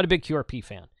QRP. I'm not a big QRP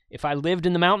fan. If I lived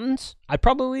in the mountains, I'd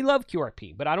probably love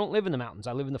QRP, but I don't live in the mountains.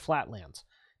 I live in the flatlands,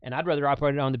 and I'd rather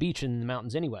operate it on the beach than in the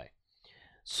mountains anyway.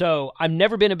 So I've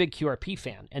never been a big QRP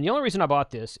fan, and the only reason I bought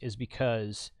this is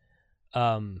because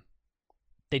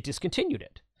they discontinued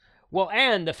it. Well,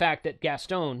 and the fact that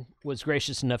Gaston was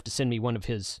gracious enough to send me one of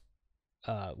his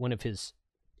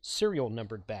serial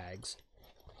numbered bags.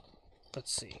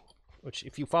 Let's see. Which,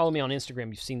 if you follow me on Instagram,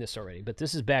 you've seen this already. But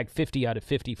this is bag 50 out of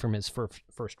 50 from his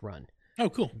first run. Oh,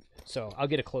 cool. So I'll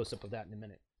get a close-up of that in a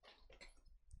minute.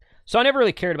 So I never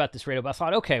really cared about this radio, but I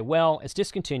thought, okay, well, it's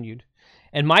discontinued.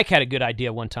 And Mike had a good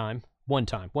idea one time. One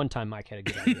time Mike had a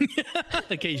good idea.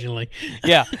 Occasionally.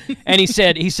 Yeah. And he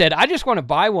said, I just want to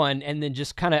buy one and then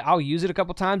just kind of, I'll use it a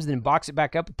couple times and then box it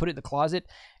back up and put it in the closet.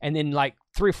 And then like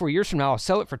 3 or 4 years from now, I'll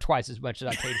sell it for twice as much as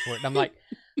I paid for it. And I'm like,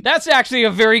 that's actually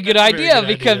a very good idea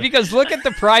because look at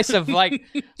the price of the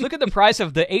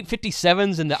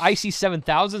 857s and the IC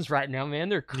 7000s right now, man.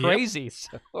 They're crazy.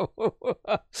 Yep.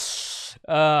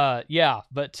 So, yeah.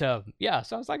 But so I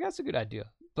was like, that's a good idea.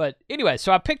 But anyway,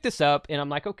 so I picked this up, and I'm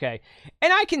like, okay.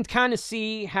 And I can kind of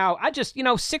see how,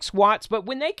 6 watts, but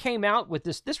when they came out with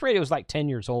this radio was like 10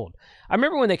 years old. I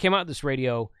remember when they came out with this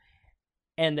radio,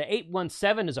 and the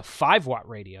 817 is a 5-watt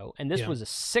radio, and this was a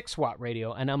 6-watt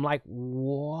radio, and I'm like,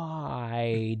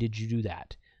 why did you do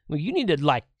that? Well, you need to,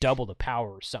 like, double the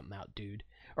power or something out, dude.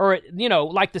 Or,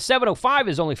 like the 705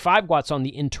 is only 5 watts on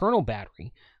the internal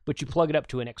battery, but you plug it up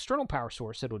to an external power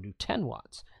source, it'll do 10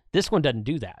 watts. This one doesn't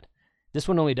do that. This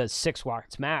one only does 6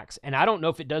 watts max, and I don't know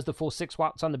if it does the full 6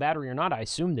 watts on the battery or not. I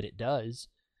assume that it does,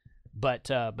 but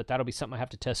that'll be something I have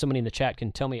to test. Somebody in the chat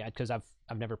can tell me because I've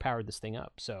never powered this thing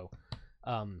up. So,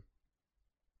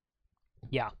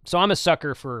 yeah. So I'm a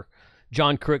sucker for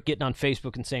John Crook getting on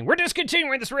Facebook and saying we're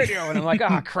discontinuing this radio, and I'm like,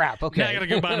 oh crap. Okay, now I gotta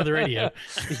go buy another radio.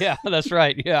 Yeah, that's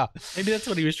right. Yeah, maybe that's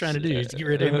what he was trying to do, is to get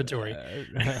rid of inventory.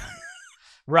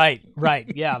 Right.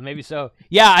 Yeah, maybe so.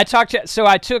 Yeah,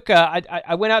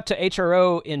 I went out to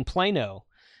HRO in Plano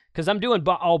because I'm doing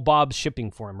all Bob's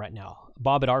shipping for him right now.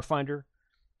 Bob at RFinder.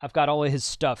 I've got all of his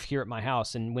stuff here at my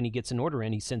house, and when he gets an order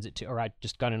in, he sends it to, or I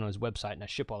just got it on his website and I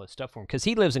ship all his stuff for him because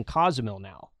he lives in Cozumel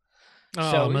now.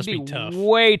 Oh, so it must be tough.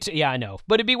 Yeah, I know.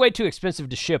 But it'd be way too expensive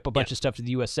to ship a bunch of stuff to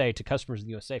the USA, to customers in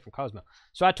the USA from Cozumel.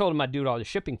 So I told him I'd do all the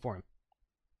shipping for him.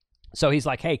 So he's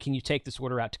like, hey, can you take this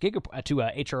order out to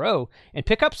HRO and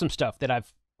pick up some stuff that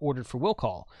I've ordered for Will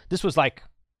Call? This was like,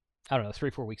 I don't know, 3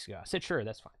 or 4 weeks ago. I said, sure,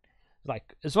 that's fine.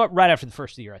 It's right after the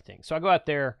first of the year, I think. So I go out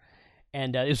there,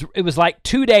 and it was like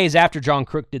 2 days after John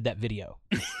Crook did that video.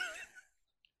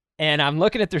 And I'm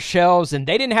looking at their shelves, and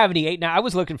they didn't have any 890. I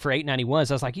was looking for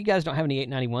 891s. I was like, you guys don't have any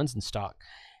 891s in stock.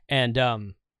 And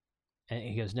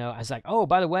he goes, no. I was like, oh,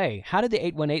 by the way, how did the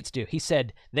 818s do? He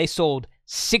said they sold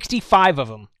 65 of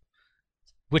them,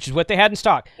 which is what they had in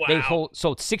stock. Wow. They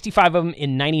sold 65 of them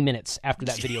in 90 minutes after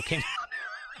that video came out.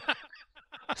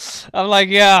 I'm like,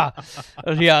 yeah.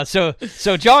 So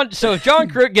John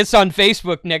Crook gets on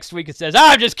Facebook next week and says,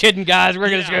 I'm just kidding, guys. We're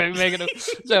just going to make it.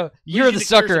 So you're the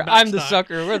sucker. I'm the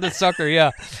sucker. We're the sucker.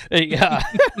 Yeah. Yeah.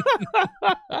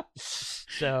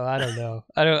 So I don't know.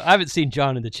 I haven't seen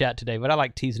John in the chat today, but I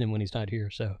like teasing him when he's not here.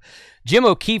 So Jim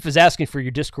O'Keefe is asking for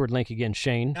your Discord link again,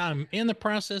 Shane. I'm in the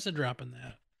process of dropping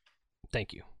that.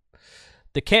 Thank you.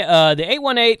 The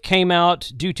 818 came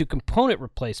out due to component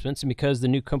replacements, and because the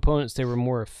new components, they were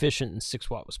more efficient and 6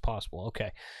 watt was possible.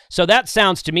 Okay. So that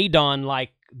sounds to me, Don,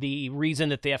 like the reason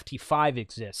that the FT5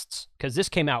 exists, because this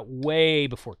came out way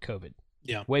before COVID.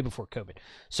 Yeah. Way before COVID.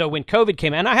 So when COVID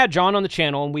came out, and I had John on the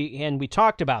channel, and we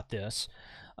talked about this.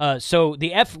 So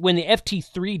when the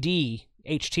FT3D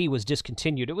HT was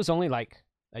discontinued, it was only like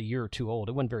a year or two old.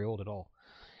 It wasn't very old at all.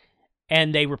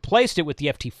 And they replaced it with the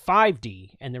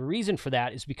FT5D, and the reason for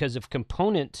that is because of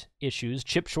component issues,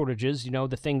 chip shortages,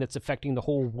 the thing that's affecting the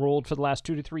whole world for the last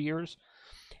 2 to 3 years.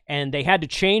 And they had to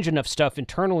change enough stuff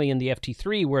internally in the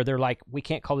FT3 where they're like, we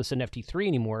can't call this an FT3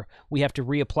 anymore. We have to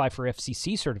reapply for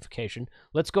FCC certification.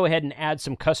 Let's go ahead and add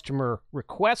some customer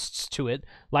requests to it,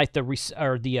 like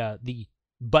the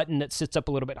button that sits up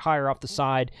a little bit higher off the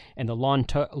side and the long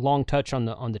touch on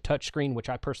the touch screen, which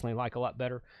I personally like a lot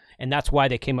better. And that's why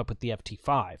they came up with the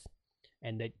FT5.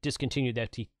 And they discontinued the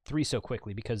FT3 so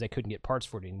quickly because they couldn't get parts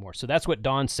for it anymore. So that's what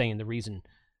Don's saying, the reason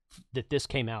that this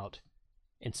came out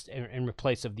in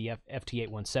replace of the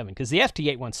FT817, because the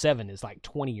FT817 is like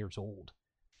 20 years old,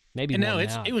 maybe. And no,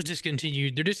 it was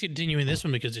discontinued. They're discontinuing this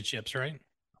one because of chips, right?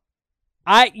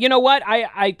 You know what?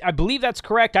 I believe that's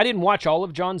correct. I didn't watch all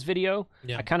of John's video.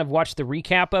 Yeah. I kind of watched the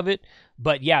recap of it.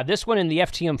 But yeah, this one and the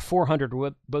FTM 400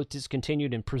 were both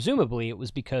discontinued, and presumably it was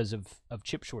because of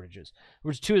chip shortages. There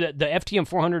was two that the FTM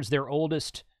 400 is their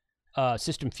oldest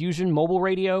System Fusion mobile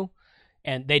radio,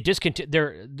 and they discontinued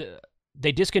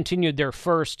their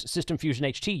first System Fusion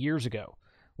HT years ago,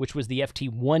 which was the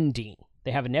FT1D.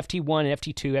 They have an FT1, an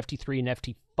FT2, FT3, and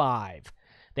FT5.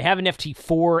 They have an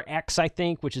FT4X, I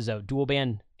think, which is a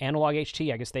dual-band analog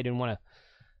HT. I guess they didn't want to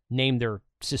name their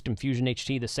System Fusion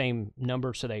HT the same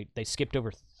number, so they skipped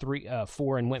over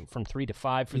 4 and went from 3 to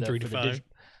 5 for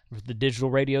the digital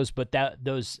radios. But the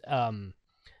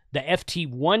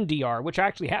FT1DR, which I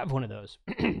actually have one of those,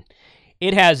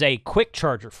 it has a quick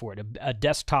charger for it, a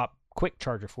desktop quick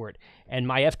charger for it, and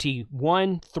my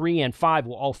FT1, 3, and 5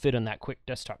 will all fit on that quick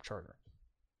desktop charger.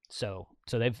 So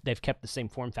they've kept the same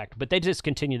form factor, but they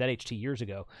discontinued that HT years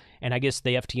ago. And I guess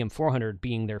the FTM 400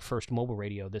 being their first mobile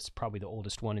radio, this is probably the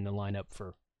oldest one in the lineup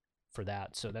for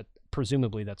that. So that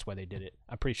presumably that's why they did it.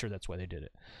 I'm pretty sure that's why they did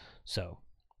it. So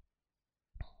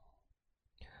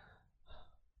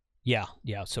yeah.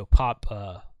 So Pop,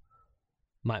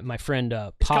 my friend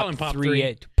Pop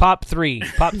 3, Pop 3,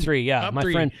 yeah, my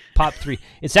friend Pop 3.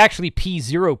 It's actually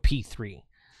P0P3.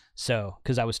 So,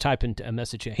 because I was typing a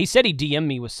message in. He said he DM'd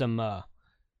me with some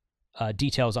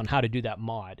details on how to do that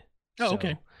mod. Oh, so,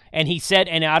 okay. And he said,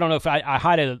 and I don't know if I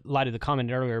highlighted the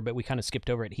comment earlier, but we kind of skipped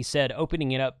over it. He said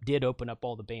opening it up did open up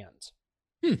all the bands.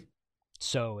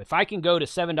 So if I can go to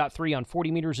 7.3 on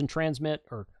 40 meters and transmit,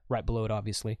 or right below it,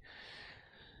 obviously.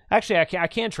 Actually, I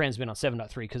can transmit on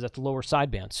 7.3 because that's the lower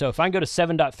sideband. So if I can go to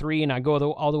 7.3 and I go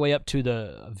all the way up to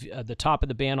the top of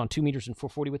the band on 2 meters and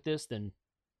 440 with this, then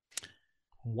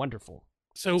wonderful.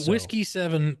 So Whiskey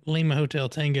 7 Lima Hotel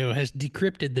Tango has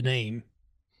decrypted the name.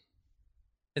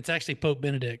 It's actually Pope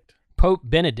Benedict. Pope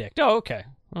Benedict. Oh, okay.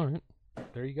 All right.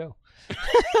 There you go.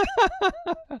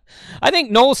 I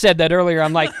think Noel said that earlier.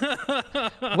 I'm like,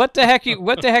 what the heck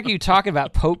are you talking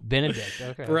about, Pope Benedict?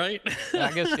 Okay. Right?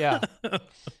 I guess, yeah.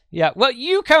 Yeah. Well,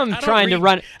 you come trying to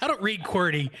run. I don't read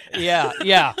QWERTY.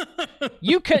 Yeah.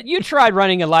 You tried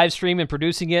running a live stream and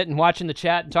producing it and watching the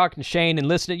chat and talking to Shane and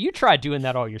listening. You tried doing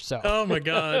that all yourself. Oh my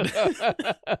God.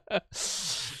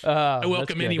 I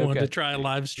welcome anyone to try a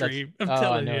live stream. I'm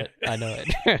telling you. I know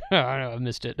it. I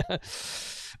missed it.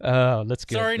 Oh, let's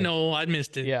go. Sorry, Noel. I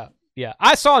missed it. Yeah.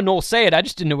 I saw Noel say it. I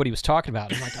just didn't know what he was talking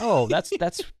about. I'm like, oh, that's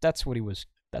what he was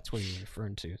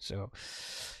referring to. So,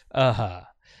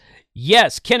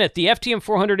 yes, Kenneth, the FTM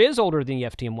 400 is older than the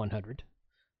FTM 100.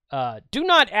 Do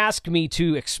not ask me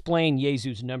to explain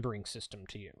Yaesu's numbering system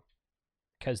to you,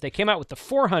 because they came out with the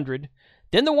 400,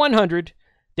 then the 100,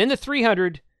 then the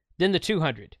 300, then the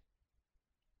 200.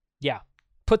 Yeah.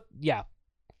 I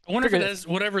wonder if that's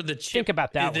whatever the chip think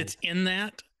about that that's in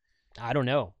that. I don't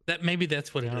know. Maybe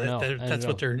that's what that's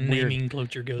what their naming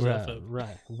culture goes off of.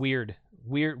 Right.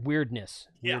 Weirdness.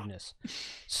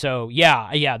 So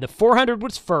yeah. The 400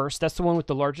 was first. That's the one with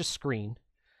the largest screen.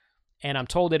 And I'm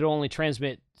told it'll only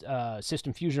transmit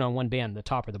System Fusion on one band, the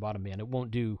top or the bottom band. It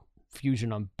won't do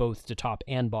Fusion on both the top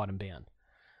and bottom band.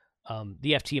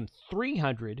 The FTM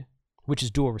 300, which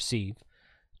is dual receive,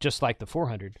 just like the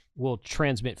 400, will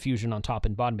transmit Fusion on top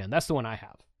and bottom band. That's the one I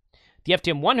have. The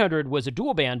FTM 100 was a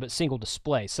dual band but single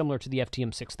display, similar to the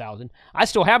FTM 6000. I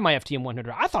still have my FTM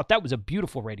 100. I thought that was a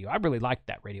beautiful radio. I really liked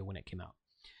that radio when it came out.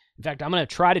 In fact, I'm going to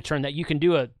try to turn that. You can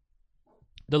do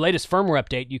the latest firmware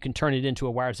update. You can turn it into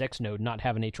a Wires X node, not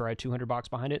have an HRI 200 box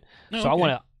behind it. So I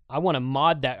want to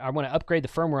mod that. I want to upgrade the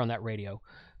firmware on that radio,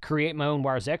 create my own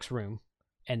Wires X room,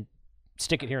 and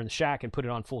stick it here in the shack and put it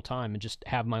on full time and just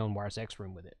have my own Wires X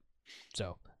room with it.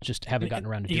 So just haven't gotten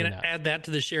around to doing that. You're going to add that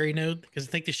to the Sherry node? Because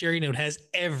I think the Sherry node has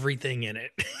everything in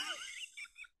it.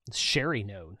 Sherry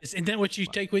node? Isn't that what you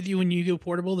take with you when you go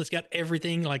portable? That's got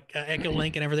everything like Echo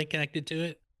Link and everything connected to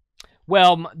it?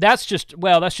 Well, that's just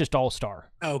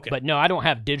All-Star. Oh, okay. But no, I don't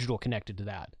have digital connected to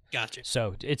that. Gotcha.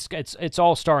 So it's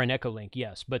All-Star and Echo Link,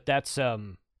 yes. But that's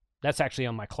actually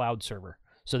on my cloud server.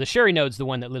 So the Sherry node's the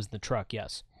one that lives in the truck,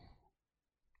 yes.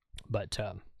 But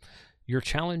your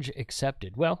challenge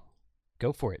accepted. Well,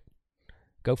 go for it.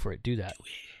 Do that. Do it.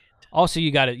 Also,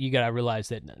 you gotta realize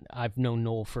that I've known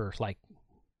Noel for like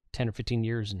 10 or 15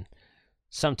 years, and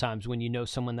sometimes when you know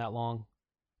someone that long,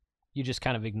 you just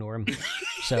kind of ignore him.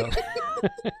 So,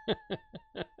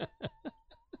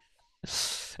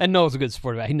 and Noel's a good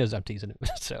sport about it. He knows I'm teasing him.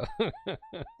 So,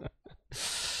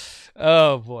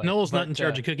 Oh boy, Noel's not in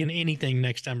charge of cooking anything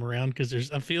next time around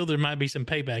because I feel there might be some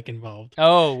payback involved.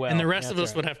 Oh well, and the rest of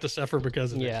us would have to suffer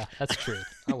because of it. Yeah, that's true.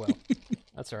 Oh well,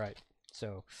 that's all right.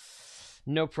 So,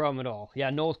 no problem at all. Yeah,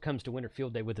 Noel comes to Winter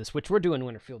Field Day with us, which we're doing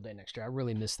Winter Field Day next year. I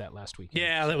really missed that last weekend.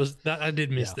 Yeah, I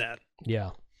did miss that.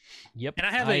 Yeah. Yep. And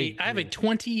I have a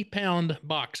 20-pound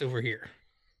box over here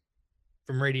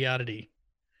from Radioddity.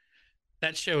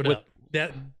 That showed up.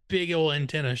 That big old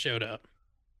antenna showed up.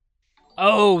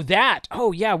 Oh, that.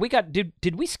 Oh, yeah. We got.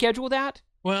 Did we schedule that?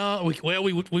 Well,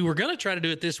 we were gonna try to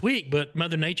do it this week, but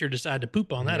Mother Nature decided to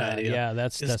poop on that idea. Yeah,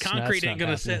 that's concrete ain't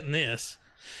gonna sit in this.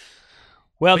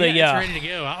 Well, it's ready to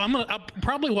go. I'll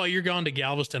probably while you're gone to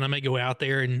Galveston, I may go out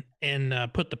there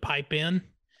and put the pipe in,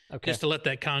 just to let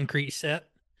that concrete set,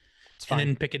 and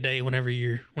then pick a day whenever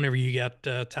you got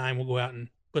time. We'll go out and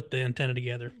put the antenna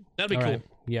together. That'd be cool. Right.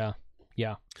 Yeah.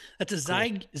 Yeah. That's a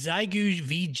Zygoos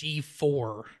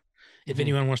VG4. If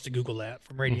anyone wants to Google that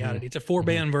from Radioddity, it's a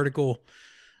 4-band vertical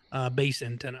base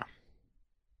antenna.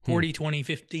 40, 20,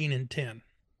 15, and 10.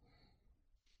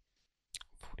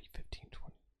 40, 15,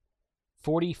 20.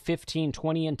 40, 15,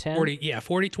 20, and 10?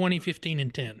 40, 20, 15,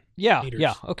 and 10. Yeah, meters.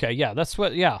 Yeah, okay, yeah, that's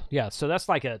what, yeah. So that's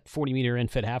like a 40-meter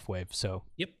infit half wave, so.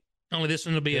 Yep. Only this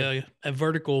one will be a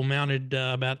vertical mounted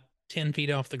about 10 feet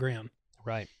off the ground.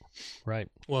 Right.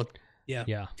 Well,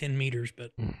 yeah. 10 meters,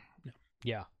 but. No.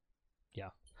 Yeah.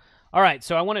 All right,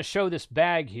 so I want to show this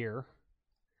bag here.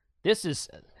 These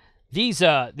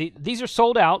are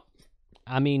sold out.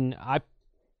 I mean, I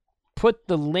put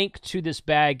the link to this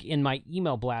bag in my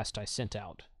email blast I sent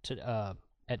out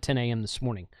at 10 a.m. this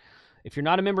morning. If you're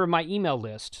not a member of my email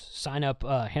list, sign up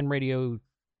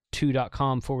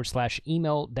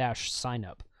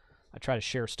henradio2.com/email-sign-up. I try to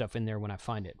share stuff in there when I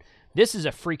find it. This is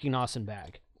a freaking awesome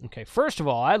bag. Okay, first of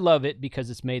all, I love it because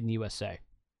it's made in the USA.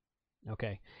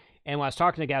 Okay. And when I was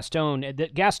talking to Gaston,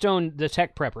 the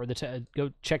Tech Prepper,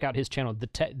 go check out his channel, the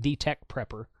Tech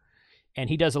Prepper, and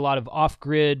he does a lot of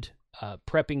off-grid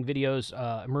prepping videos,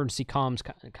 emergency comms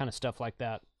kind of stuff like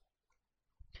that.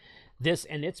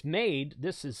 It's made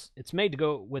to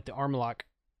go with the Armlock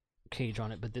cage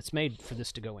on it, but it's made for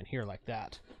this to go in here like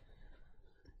that,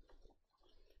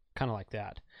 kind of like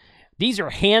that. These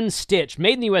are hand stitched,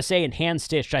 made in the USA and hand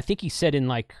stitched. I think he said in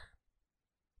like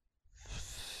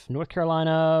North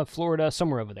Carolina, Florida,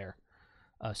 somewhere over there,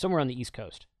 somewhere on the East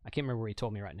Coast. I can't remember where he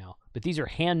told me right now. But these are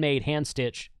handmade,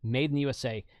 hand-stitched, made in the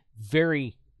USA.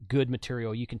 Very good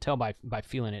material. You can tell by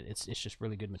feeling it. It's just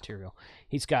really good material.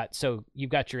 You've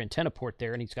got your antenna port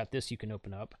there, and he's got this you can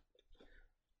open up.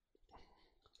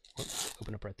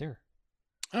 Open up right there.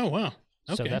 Oh wow!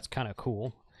 Okay. So that's kind of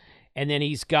cool. And then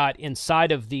he's got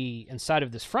inside of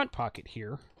this front pocket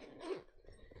here.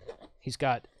 He's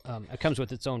got it comes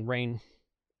with its own rain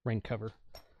cover.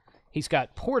 He's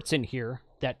got ports in here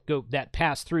that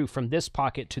pass through from this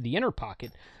pocket to the inner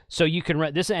pocket, so you can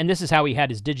run this. And this is how he had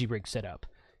his DigiRig set up.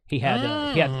 He had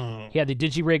the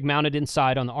DigiRig mounted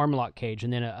inside on the Armlock cage,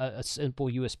 and then a simple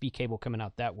USB cable coming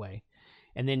out that way,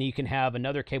 and then you can have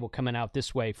another cable coming out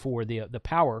this way for the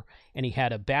power. And he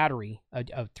had a battery,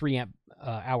 a 3 amp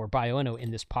hour Biono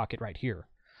in this pocket right here.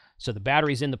 So the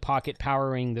battery's in the pocket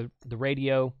powering the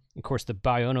radio. Of course, the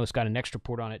Biono's got an extra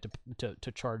port on it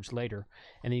to charge later,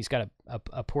 and then he's got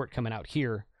a port coming out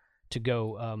here to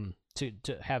go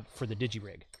to have for the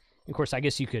DigiRig. Of course, I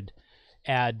guess you could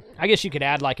add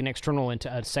like an external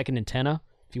a second antenna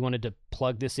if you wanted to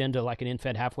plug this into like an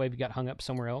in-fed half wave you got hung up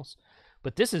somewhere else.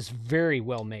 But this is very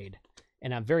well made,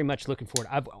 and I'm very much looking forward.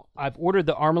 I've ordered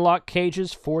the Armlock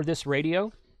cages for this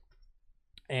radio,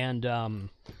 and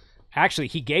actually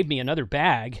he gave me another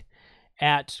bag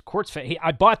at Quartzfest.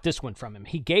 I bought this one from him.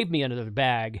 He gave me another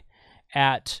bag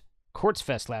at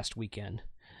Quartzfest last weekend,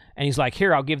 and he's like,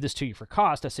 "Here, I'll give this to you for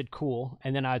cost." I said, "Cool."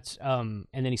 And then and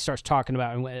then he starts talking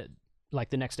about, like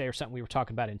the next day or something, we were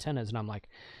talking about antennas, and I'm like,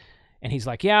 and he's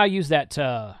like, "Yeah, I use that.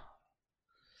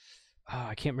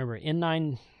 I can't remember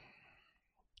N9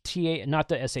 TA, not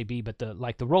the SAB, but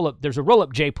the roll up. There's a roll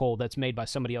up J pole that's made by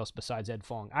somebody else besides Ed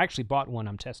Fong. I actually bought one.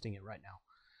 I'm testing it right now."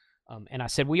 And I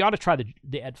said, "We ought to try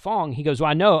the Ed Fong." He goes, "Well,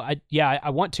 I know. I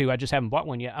want to. I just haven't bought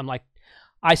one yet." I'm like,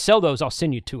 "I sell those. I'll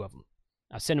send you 2 of them.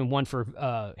 I send him one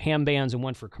for ham bands and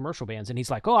one for commercial bands." And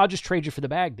he's like, "Oh, I'll just trade you for the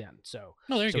bag then." So,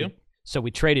 there you go. So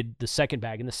we traded the second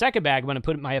bag. And the second bag, I'm going to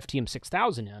put my FTM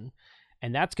 6000 in,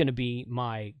 and that's going to be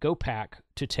my go pack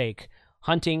to take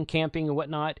hunting, camping, and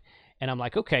whatnot. And I'm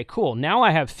like, okay, cool. Now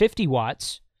I have 50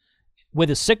 watts with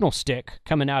a signal stick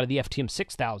coming out of the FTM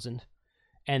 6000.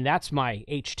 And that's my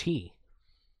HT.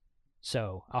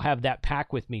 So I'll have that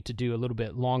pack with me to do a little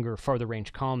bit longer, farther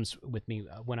range comms with me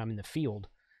when I'm in the field.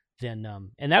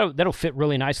 then and that'll fit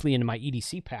really nicely into my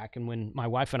EDC pack. And when my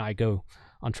wife and I go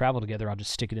on travel together, I'll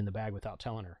just stick it in the bag without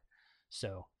telling her.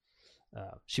 So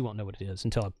she won't know what it is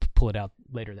until I pull it out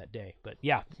later that day. But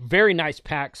yeah, very nice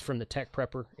packs from the Tech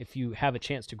Prepper. If you have a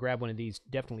chance to grab one of these,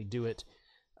 definitely do it.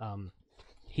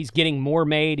 He's getting more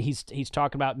made. He's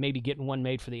talking about maybe getting one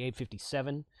made for the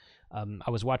 857. I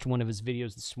was watching one of his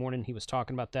videos this morning. He was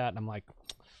talking about that, and I'm like,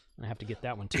 I have to get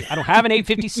that one too. I don't have an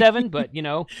 857, but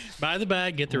buy the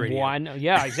bag, get the radio. Why no?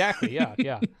 Yeah, exactly.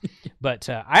 Yeah. But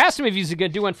I asked him if he's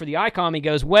going to do one for the ICOM. He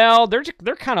goes, "Well, they're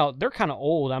kind of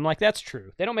old." I'm like, "That's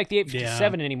true. They don't make the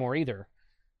 857 anymore either."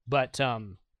 But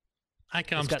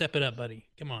ICOM, step it up, buddy.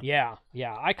 Come on. Yeah.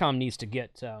 ICOM needs to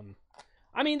get.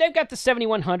 I mean, they've got the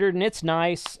 7100, and it's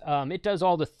nice. It does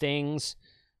all the things,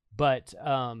 but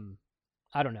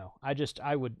I don't know.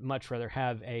 I would much rather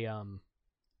have a.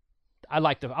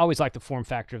 I always like the form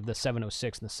factor of the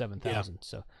 706 and the 7000. Yeah.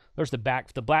 So there's the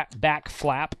back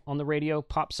flap on the radio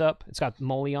pops up. It's got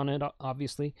MOLLE on it,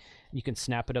 obviously. You can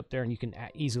snap it up there, and you can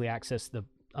easily access the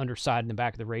underside and the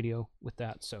back of the radio with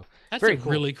that. So that's very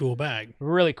cool. Really cool bag.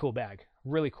 Really cool bag.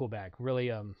 Really cool bag.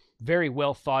 Really very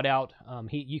well thought out.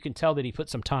 You can tell that he put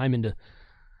some time into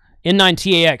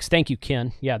N9TAX. Thank you,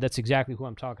 Ken. Yeah, that's exactly who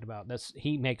I'm talking about.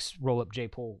 He makes roll-up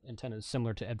J-pole antennas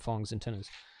similar to Ed Fong's antennas.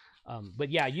 But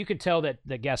yeah, you could tell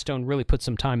that Gaston really put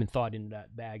some time and thought into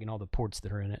that bag and all the ports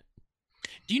that are in it.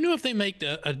 Do you know if they make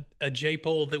a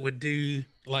J-pole that would do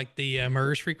like the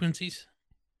MERS frequencies?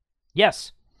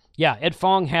 Yes. Yeah, Ed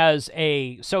Fong has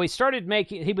so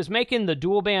he was making the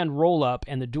dual band roll up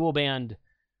and the dual band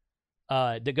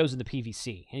that goes in the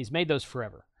PVC, and he's made those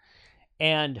forever.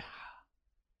 And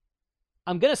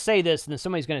I'm going to say this, and then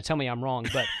somebody's going to tell me I'm wrong,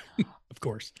 but of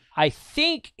course, I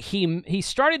think he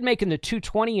started making the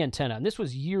 220 antenna, and this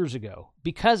was years ago,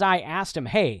 because I asked him,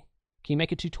 "Hey, can you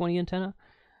make a 220 antenna?"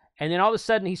 And then all of a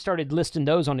sudden, he started listing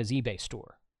those on his eBay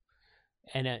store,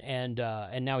 and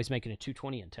now he's making a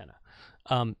 220 antenna.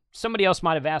 Somebody else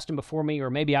might have asked him before me, or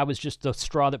maybe I was just the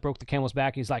straw that broke the camel's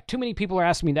back. He's like, "Too many people are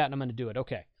asking me that, and I'm going to do it."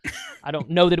 Okay. I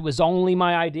don't know that it was only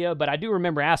my idea, but I do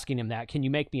remember asking him that. Can you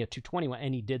make me a 220 one?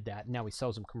 And he did that, and now he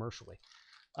sells them commercially.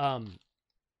 And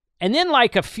then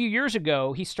like a few years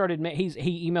ago, he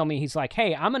emailed me. He's like,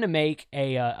 "Hey, I'm going to make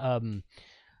a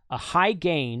high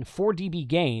gain, 4 dB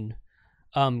gain,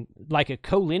 like a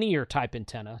collinear type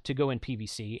antenna to go in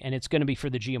PVC, and it's going to be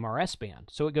for the GMRS band.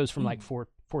 So it goes from like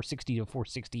 460 to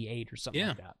 468 or something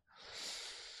like that."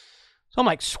 So I'm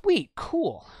like, sweet,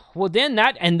 cool. Well, then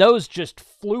those just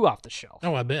flew off the shelf.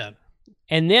 Oh, I bet.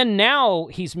 And then now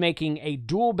he's making a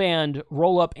dual band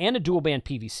roll up and a dual band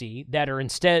PVC that are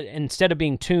instead of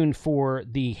being tuned for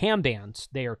the ham bands,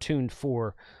 they are tuned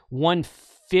for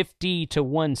 150 to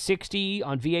 160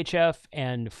 on VHF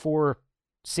and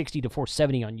 460 to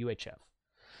 470 on UHF.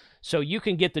 So you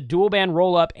can get the dual band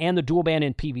roll up and the dual band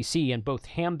in PVC in both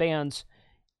ham bands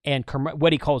and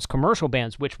what he calls commercial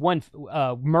bands, which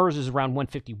MERS is around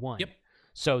 151. Yep.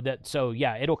 So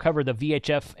yeah, it'll cover the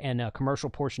VHF and commercial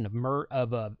portion of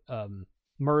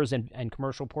MERS and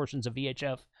commercial portions of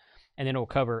VHF, and then it'll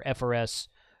cover FRS,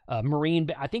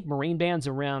 marine. I think marine bands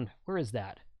around, where is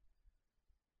that?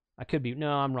 I could be,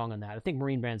 no, I'm wrong on that. I think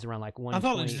marine bands around like 120. I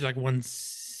thought it was just like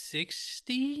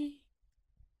 160.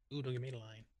 Ooh, don't give me the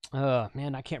line.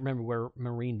 Man, I can't remember where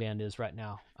marine band is right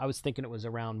now. I was thinking it was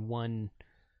around 1.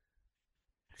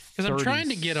 Because I'm trying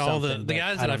to get all the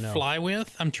guys that I fly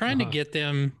with, I'm trying to get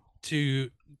them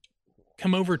to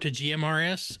come over to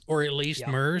GMRS or at least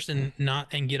MERS and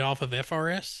get off of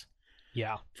FRS.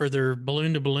 Yeah. For their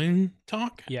balloon to balloon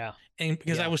talk. Yeah. And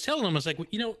because I was telling them, I was like,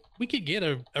 we could get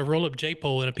a roll up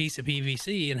J-pole and a piece of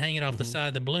PVC and hang it off the side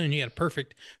of the balloon. You got a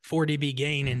perfect 4 dB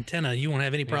gain antenna. You won't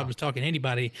have any problems talking to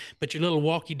anybody, but your little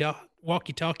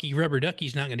walkie-talkie rubber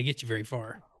ducky's not going to get you very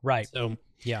far. Right. So,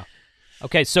 yeah.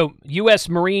 Okay, so U.S.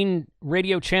 Marine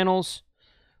radio channels,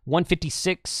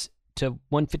 156 to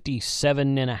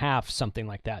 157 and a half, something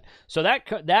like that. So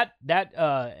that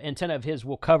antenna of his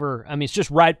will cover. I mean, it's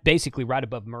just basically right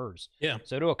above MERS. Yeah.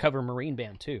 So it'll cover marine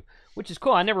band too, which is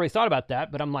cool. I never really thought about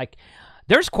that, but I'm like,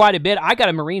 there's quite a bit. I got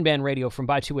a marine band radio from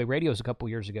Buy Two Way Radios a couple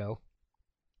years ago,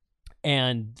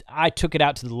 and I took it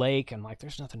out to the lake. And I'm like,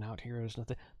 there's nothing out here. There's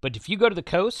nothing. But if you go to the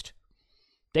coast,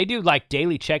 they do like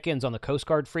daily check-ins on the Coast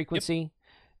Guard frequency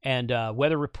and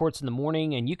weather reports in the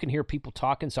morning, and you can hear people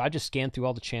talking. So I just scanned through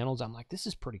all the channels. I'm like, this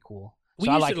is pretty cool. We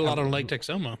used it a lot on Lake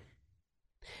Texoma.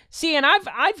 See, and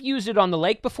I've used it on the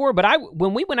lake before, but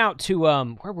when we went out to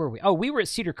where were we? Oh, we were at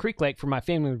Cedar Creek Lake for my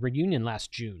family reunion last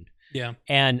June. Yeah.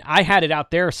 And I had it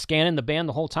out there scanning the band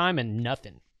the whole time, and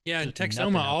nothing. Yeah, in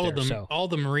Texoma, all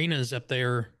the marinas up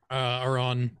there are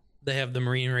on. They have the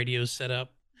marine radios set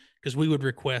up. because we would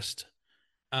request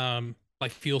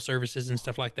like fuel services and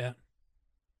stuff like that.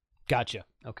 Gotcha.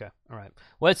 Okay. All right.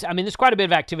 Well, there's quite a bit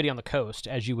of activity on the coast,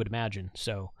 as you would imagine.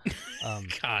 So,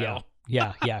 Kyle.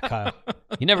 Yeah, Kyle.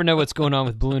 You never know what's going on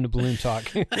with balloon to balloon talk.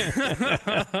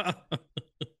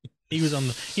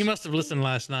 He must have listened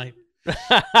last night.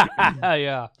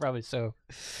 Yeah, probably so.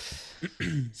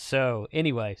 So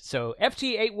anyway,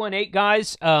 FT818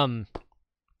 guys,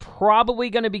 probably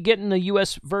going to be getting the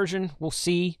US version. We'll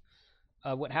see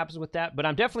what happens with that, but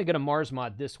I'm definitely going to Mars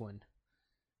mod this one.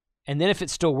 And then if it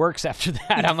still works after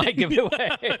that, I might give it away.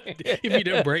 If you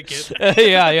don't break it.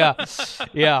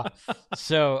 Yeah.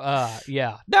 So,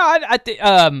 yeah. No, I think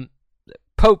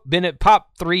Pope Bennett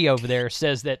Pop 3 over there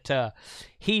says that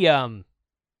he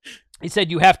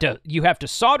said you have to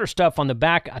solder stuff on the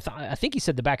back. I think he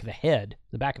said the back of the head,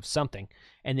 the back of something,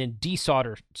 and then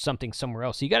desolder something somewhere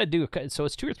else. So you got to do so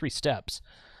it's 2 or 3 steps.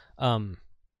 You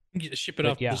ship it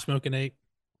off to the Smoking Ape.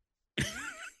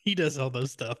 He does all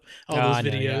those stuff, those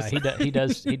videos.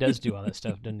 Yeah. He does do all that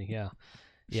stuff, doesn't he?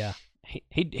 Yeah.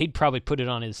 He'd probably put it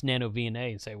on his Nano VNA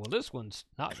and say, "Well, this one's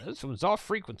off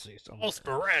frequency, so all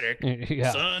sporadic,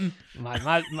 son." My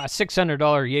 $600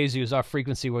 Yaesu is off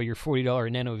frequency, while your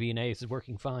 $40 Nano VNA is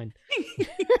working fine.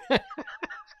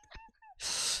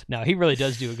 No, he really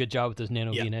does do a good job with those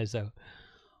Nano VNAs, though.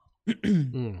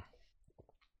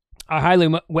 I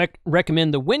highly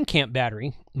recommend the WinCamp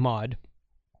battery mod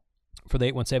for the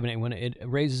 81781. It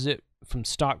raises it from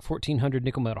stock 1400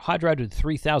 nickel metal hydride to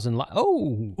 3000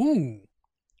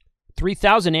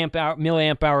 3000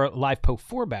 milliamp hour LiFePO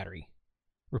 4 battery.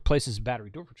 Replaces battery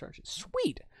door for charging.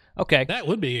 Sweet. Okay. That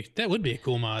would be a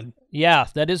cool mod. Yeah,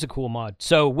 that is a cool mod.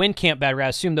 So WinCamp battery, I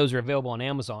assume those are available on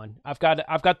Amazon. I've got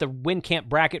the WinCamp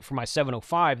bracket for my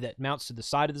 705 that mounts to the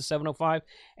side of the 705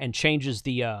 and changes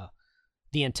the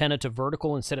antenna to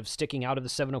vertical instead of sticking out of the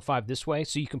 705 this way.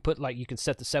 So you can you can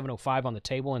set the 705 on the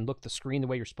table and look the screen the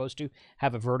way you're supposed to,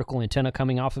 have a vertical antenna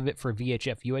coming off of it for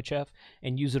VHF, UHF,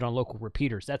 and use it on local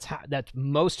repeaters. That's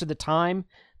most of the time,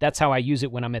 that's how I use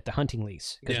it when I'm at the hunting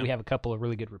lease, because we have a couple of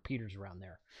really good repeaters around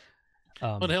there.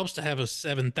 Well, it helps to have a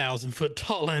 7,000 foot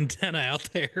tall antenna out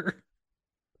there.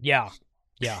 Yeah,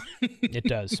 it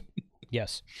does.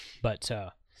 Yes. But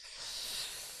the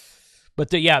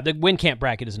WinCamp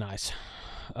bracket is nice.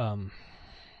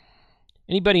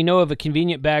 Anybody know of a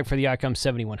convenient bag for the ICOM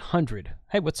 7100?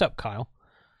 Hey, what's up, Kyle?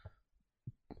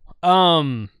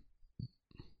 No,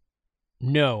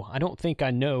 I don't think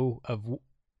I know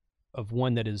of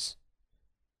one that is.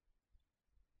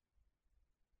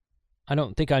 I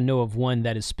don't think I know of one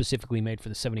that is specifically made for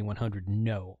the 7100.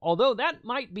 No, although that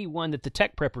might be one that the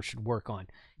tech prepper should work on.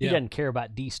 He doesn't care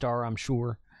about D-Star, I'm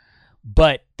sure,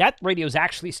 but that radio is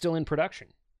actually still in production.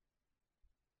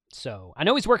 So I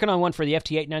know he's working on one for the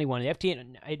FT891. The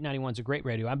FT891 is a great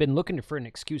radio. I've been looking for an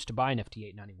excuse to buy an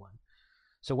FT891.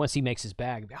 So once he makes his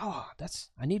bag, I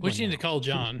need one. We need to call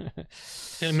John.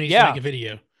 Tell him he needs to make a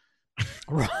video.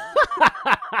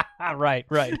 Right.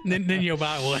 Then you'll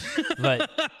buy one.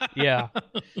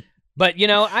 But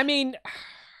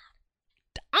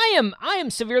I am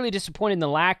severely disappointed in the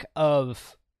lack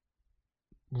of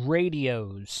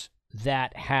radios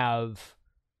that have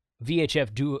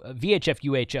VHF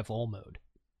UHF all mode.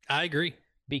 I agree,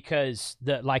 because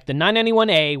the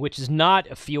 991A, which is not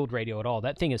a field radio at all,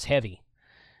 that thing is heavy.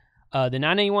 The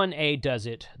 991A does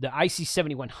it. The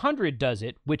IC7100 does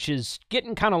it, which is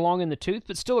getting kind of long in the tooth,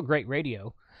 but still a great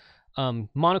radio.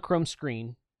 Monochrome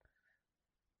screen,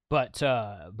 but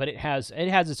it has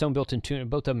its own built-in tuner.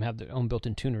 Both of them have their own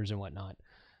built-in tuners and whatnot.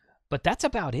 But that's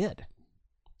about it.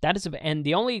 And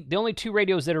the only 2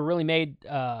 radios that are really made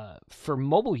for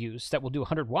mobile use that will do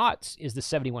 100 watts is the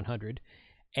 7100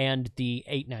 and the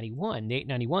 891. The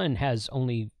 891 has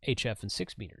only HF and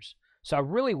 6 meters. So I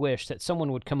really wish that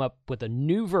someone would come up with a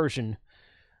new version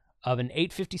of an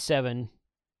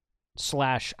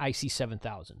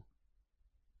 857/IC7000.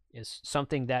 Is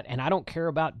something that, and I don't care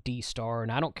about D-Star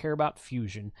and I don't care about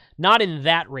Fusion. Not in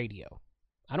that radio.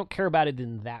 I don't care about it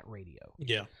in that radio.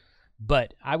 Yeah.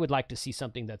 But I would like to see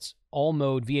something that's all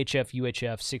mode, VHF,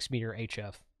 UHF, 6 meter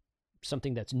HF.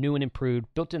 Something that's new and improved.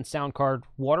 Built-in sound card.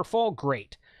 Waterfall,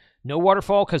 great. No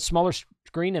waterfall because smaller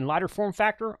screen and lighter form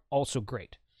factor, also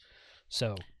great.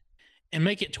 So, and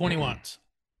make it 20 watts.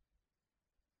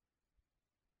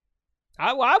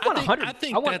 I want 100. I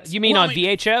think that's, you mean on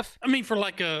VHF? I mean for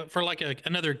another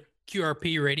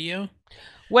QRP radio.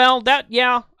 Well,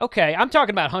 okay. I'm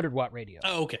talking about 100-watt radio.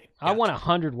 Oh, okay. Gotcha. I want a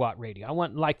 100-watt radio. I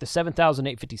want like the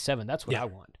 7857. That's what I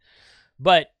want.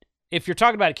 But if you're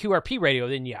talking about a QRP radio,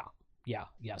 then yeah,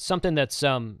 something that's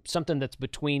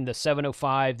between the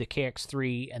 705, the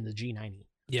KX3, and the G90.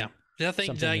 Yeah, I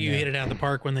think you hit it out of the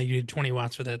park when they did 20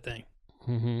 watts for that thing.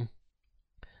 Mm-hmm.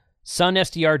 Sun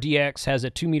SDR DX has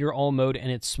a 2-meter all mode and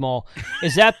it's small.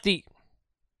 Is that the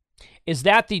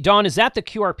Dawn? Is that the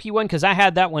QRP one? Because I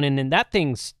had that one, and then that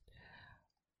thing's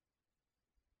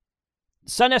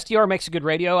Sun SDR makes a good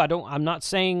radio. I'm not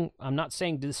saying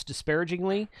this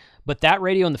disparagingly, but that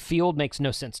radio in the field makes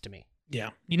no sense to me.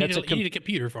 Yeah, you need a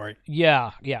computer for it.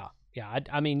 Yeah.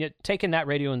 I mean, taking that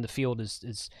radio in the field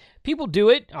is people do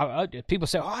it. People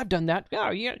say, "Oh, I've done that."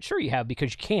 Yeah, sure you have,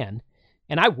 because you can,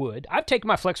 and I would. I've taken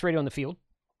my flex radio in the field.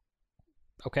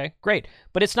 Okay, great,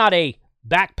 but it's not a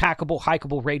backpackable,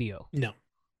 hikeable radio. No,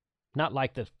 not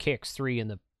like the KX3 and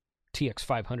the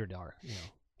TX500 are.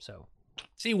 So.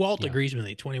 See, Walt agrees with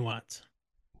me. 20 watts.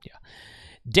 Yeah,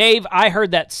 Dave, I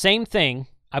heard that same thing.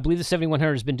 I believe the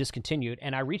 7100 has been discontinued,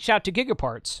 and I reached out to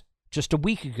Gigaparts just a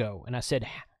week ago, and I said,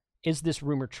 "Is this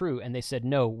rumor true?" And they said,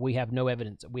 "No, we have no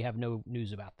evidence. We have no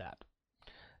news about that."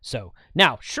 So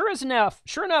now, sure enough,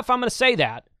 I'm going to say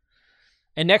that.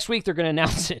 And next week they're going to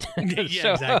announce it.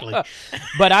 Yeah, exactly.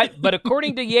 but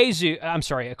according to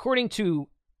according to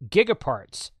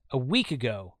Gigaparts a week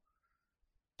ago,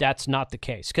 that's not the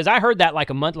case. Because I heard that like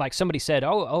a month, like somebody said,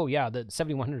 "Oh yeah, the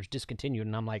 7100 is discontinued,"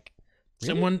 and I'm like,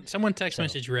 really? Someone text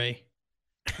message Ray.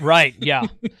 Right? Yeah,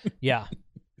 yeah.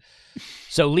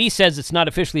 So Lee says it's not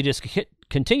officially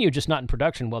discontinued, just not in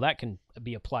production. Well, that can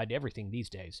be applied to everything these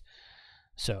days.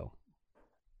 So.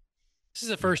 This is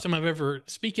the first time I've ever,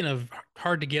 speaking of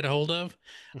hard to get a hold of,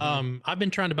 I've been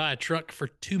trying to buy a truck for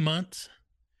 2 months.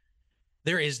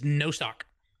 There is no stock.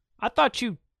 I thought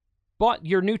you bought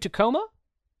your new Tacoma?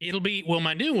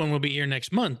 My new one will be here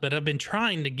next month, but I've been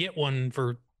trying to get one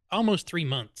for almost 3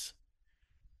 months.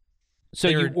 So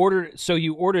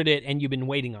you ordered it and you've been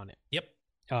waiting on it? Yep.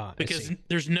 Because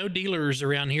there's no dealers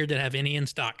around here that have any in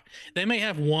stock. They may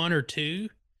have one or two,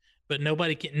 but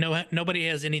nobody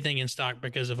has anything in stock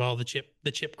because of all the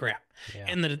chip crap. Yeah.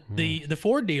 And the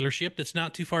Ford dealership that's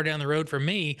not too far down the road from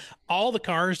me, all the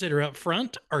cars that are up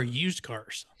front are used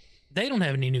cars. They don't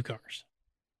have any new cars.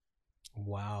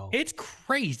 Wow. It's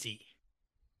crazy.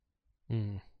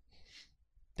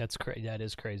 That's crazy. That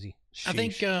is crazy. Sheesh. I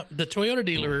think the Toyota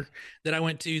dealer that I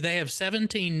went to, they have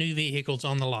 17 new vehicles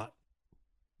on the lot.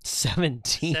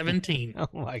 17. Oh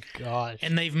my gosh.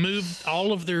 And they've moved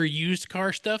all of their used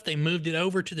car stuff. They moved it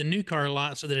over to the new car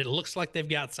lot so that it looks like they've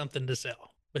got something to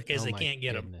sell because they can't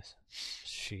get them.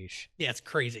 Sheesh. Yeah, it's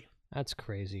crazy. That's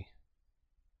crazy.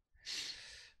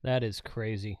 That is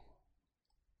crazy.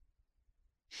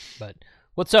 But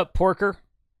what's up, Porker?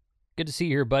 Good to see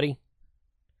you here, buddy.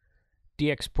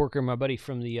 DX Porker, my buddy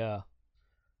from the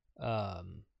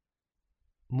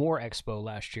More Expo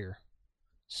last year.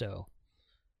 So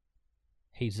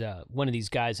he's one of these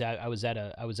guys. I was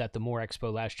at the More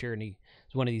Expo last year, and he's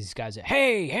one of these guys that,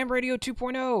 "Hey, Ham Radio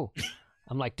 2.0."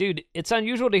 I'm like, dude, it's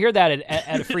unusual to hear that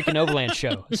at a freaking Overland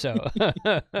show. So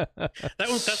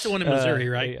that's the one in Missouri,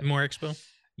 right? Yeah. More Expo.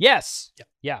 Yes.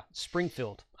 Yeah.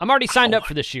 Springfield. I'm already signed up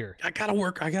for this year. I gotta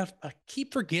work. I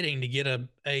keep forgetting to get a.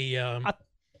 I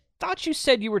thought you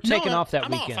said you were taking off that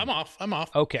weekend. I'm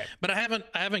off. Okay. But I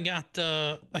haven't got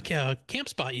a camp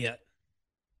spot yet.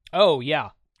 Oh yeah.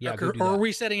 Yeah. Or are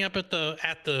we setting up at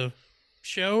the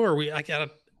show? Or I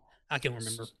can't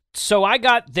remember. So I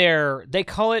got there. They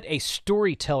call it a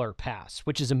storyteller pass,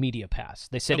 which is a media pass.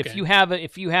 They said if you have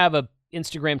a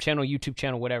Instagram channel, YouTube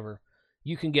channel, whatever,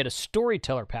 you can get a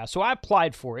storyteller pass. So I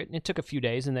applied for it, and it took a few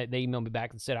days, and they emailed me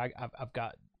back and said I've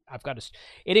got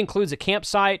it includes a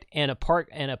campsite and a park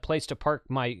and a place to park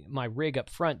my rig up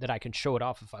front that I can show it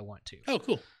off if I want to. Oh,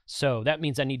 cool. So that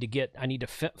means I need to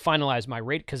finalize my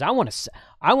radio because I want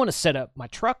to set up my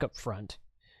truck up front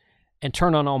and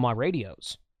turn on all my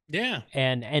radios. Yeah.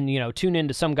 And tune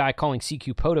into some guy calling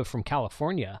CQ POTA from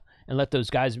California and let those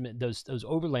guys, those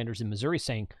overlanders in Missouri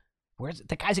saying, "Where's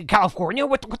the guys in California?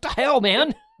 What the hell,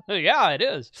 man?" Yeah, it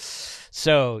is.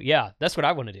 So yeah, that's what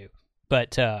I want to do.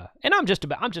 But and I'm just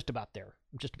about there.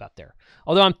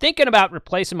 Although I'm thinking about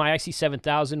replacing my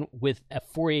IC7000 with a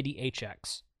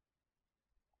 480HX.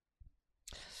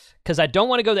 Because I don't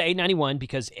want to go the 891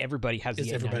 because everybody has the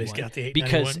 891. Everybody's got the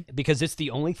 891. Because it's the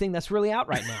only thing that's really out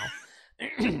right now.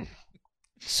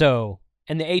 So,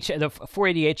 and the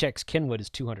 480HX Kenwood is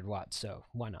 200 watts. So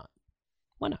why not?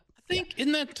 I think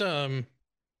isn't that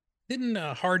didn't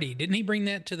Hardy? Didn't he bring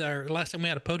that to the last time we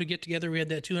had a POTA get together? We had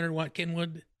that 200 watt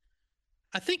Kenwood.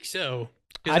 I think so.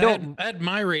 I had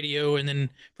my radio, and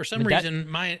then for some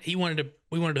reason we wanted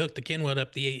to hook the Kenwood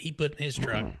up. He put in his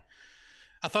truck.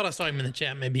 I thought I saw him in the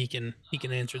chat. Maybe he can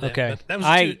answer that. Okay. But that was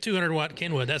a 200 watt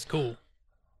Kenwood. That's cool.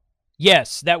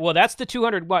 Yes, that's the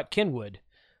 200 watt Kenwood.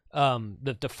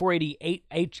 The 480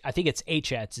 I think it's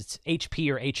HX, it's HP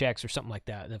or HX or something like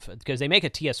that, because they make a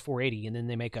TS480 and then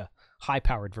they make a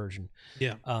high-powered version.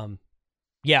 Yeah.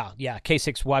 Yeah.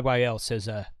 K6YYL says,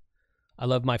 I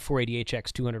love my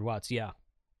 480HX 200 watts. Yeah,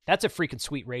 that's a freaking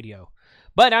sweet radio.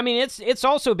 But I mean, it's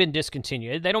also been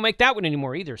discontinued. They don't make that one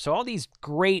anymore either. So all these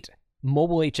great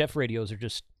mobile HF radios are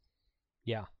just,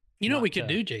 yeah. You know what we could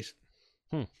do, Jason?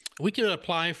 We could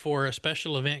apply for a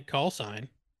special event call sign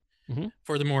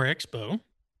for the More Expo,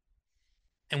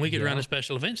 and we could run a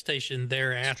special event station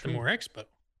there at the More Expo.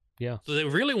 Yeah. So they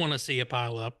really want to see a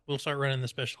pile up. We'll start running the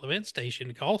special event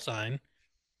station call sign.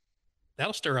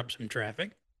 That'll stir up some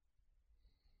traffic.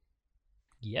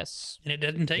 Yes. And it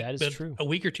doesn't take a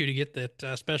week or two to get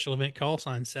that special event call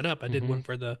sign set up. I did one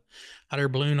for the hot air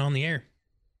balloon on the air.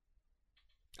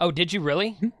 Oh, did you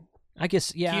really? I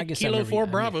guess, I guess Kilo 4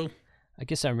 Bravo. I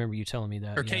guess I remember you telling me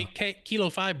that. Or Kilo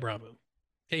 5 Bravo.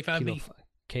 K5B.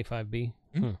 K5B.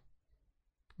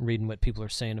 Reading what people are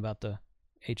saying about the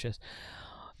HS.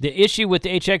 The issue with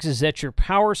the HX is that your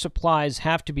power supplies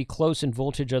have to be close in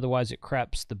voltage, otherwise it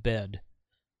craps the bed.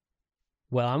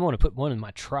 Well, I'm going to put one in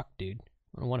my truck, dude.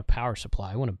 I don't want a power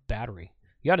supply. I want a battery.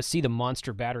 You ought to see the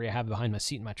monster battery I have behind my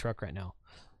seat in my truck right now.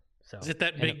 So, is it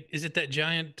that big? Is it that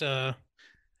giant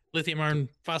lithium iron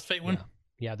phosphate one?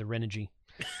 Yeah, the Renogy.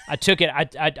 I took it.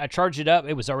 I charged it up.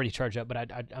 It was already charged up,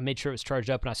 but I made sure it was charged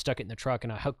up, and I stuck it in the truck,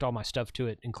 and I hooked all my stuff to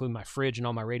it, including my fridge and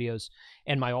all my radios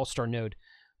and my All-Star node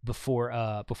before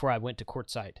I went to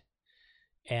Quartzsite,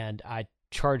 and I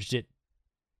charged it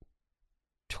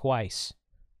twice.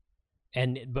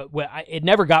 But it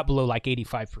never got below like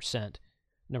 85%,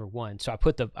 number one. So I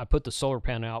put the solar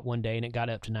panel out one day and it got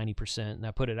up to 90%, and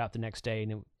I put it out the next day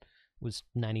and it was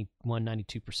 91,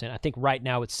 92%. I think right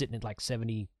now it's sitting at like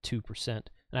 72%, and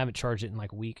I haven't charged it in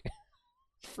like a week.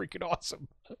 Freaking awesome.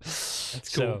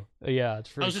 That's cool. So, yeah, it's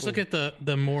pretty I was just looking at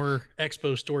the More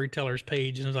Expo Storytellers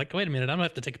page, and I was like, wait a minute, I'm gonna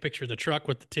have to take a picture of the truck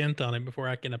with the tent on it before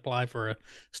I can apply for a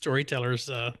Storytellers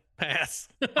pass.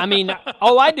 I mean,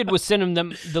 all I did was send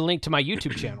them the link to my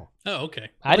YouTube channel. Oh,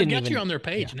 okay. I didn't got you on their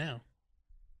page now.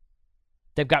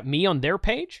 They've got me on their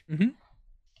page? Mm-hmm.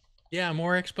 Yeah,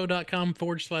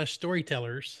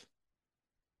 moreexpo.com/storytellers.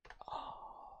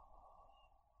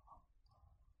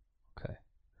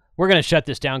 We're going to shut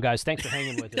this down, guys. Thanks for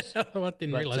hanging with us. I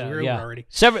didn't realize we were over already.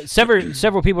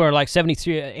 Several people are like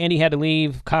 73. Andy had to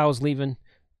leave. Kyle's leaving.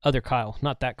 Other Kyle.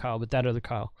 Not that Kyle, but that other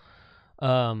Kyle.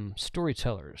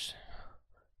 Storytellers.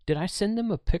 Did I send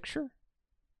them a picture?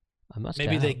 I must have.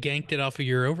 Maybe they ganked it off of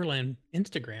your Overland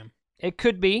Instagram. It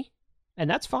could be, and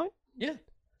that's fine. Yeah.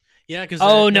 Yeah, because...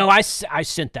 no, I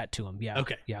sent that to him. Yeah.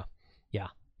 Okay. Yeah,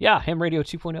 Ham Radio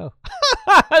 2.0.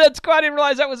 That's cool. I didn't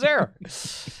realize that was there.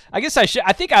 I guess I should.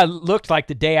 I think I looked like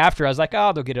the day after. I was like,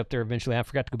 oh, they'll get up there eventually. I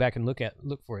forgot to go back and look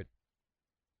for it.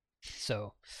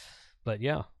 So, but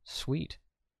yeah, sweet.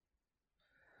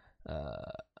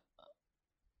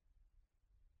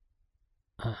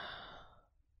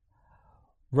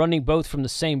 Running both from the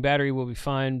same battery will be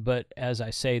fine, but as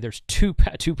I say, there's two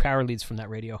power leads from that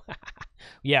radio.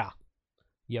 Yeah,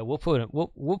 we'll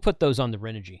put those on the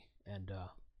Renogy and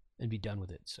be done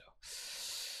with it. So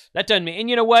that doesn't mean, and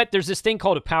you know what? There's this thing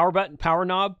called a power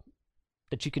knob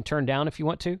that you can turn down if you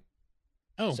want to.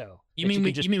 Oh, so you mean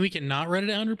we can not run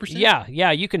it at 100%?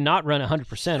 Yeah, you can not run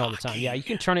 100% all the time. Yeah, you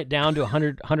can turn it down to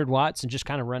 100 watts and just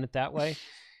kind of run it that way.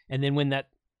 And then when that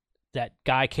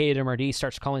guy K at MRD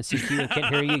starts calling CQ and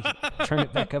can't hear you, turn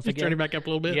it back up again. Turn it back up a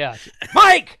little bit. Yeah,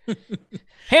 Mike,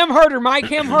 ham harder, Mike,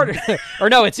 ham harder. Or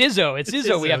no, it's Izzo. It's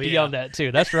Izzo. We have to yell that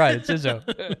too. That's right. It's Izzo.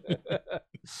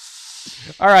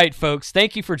 All right, folks.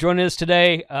 Thank you for joining us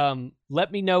today.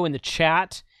 Let me know in the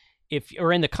chat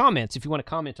or in the comments if you want to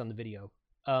comment on the video.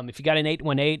 If you got an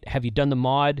 818, have you done the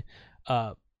mod?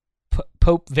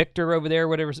 Pope Victor over there,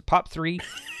 whatever, Pop 3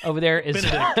 over there is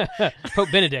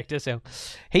Pope Benedict. So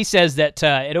he says that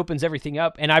it opens everything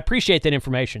up, and I appreciate that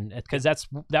information because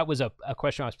that was a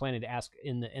question I was planning to ask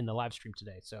in the live stream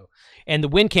today. So, and the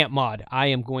WinCamp mod, I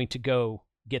am going to go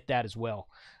get that as well.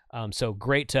 So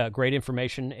great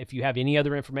information. If you have any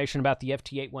other information about the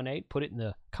FT818, put it in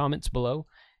the comments below,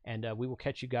 and we will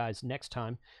catch you guys next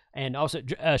time. And also,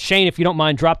 Shane, if you don't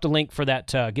mind, drop the link for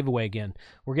that giveaway again.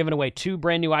 We're giving away 2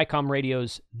 brand new ICOM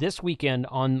radios this weekend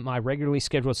on my regularly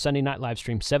scheduled Sunday night live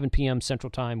stream, 7 p.m. Central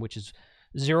Time, which is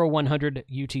 0100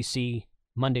 UTC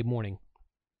Monday morning.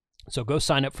 So go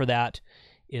sign up for that.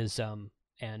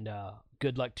 And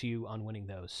good luck to you on winning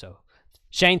those. So,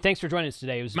 Shane, thanks for joining us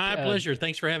today. It was my pleasure.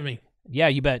 Thanks for having me. Yeah,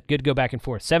 you bet. Good to go back and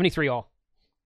forth. 73 all.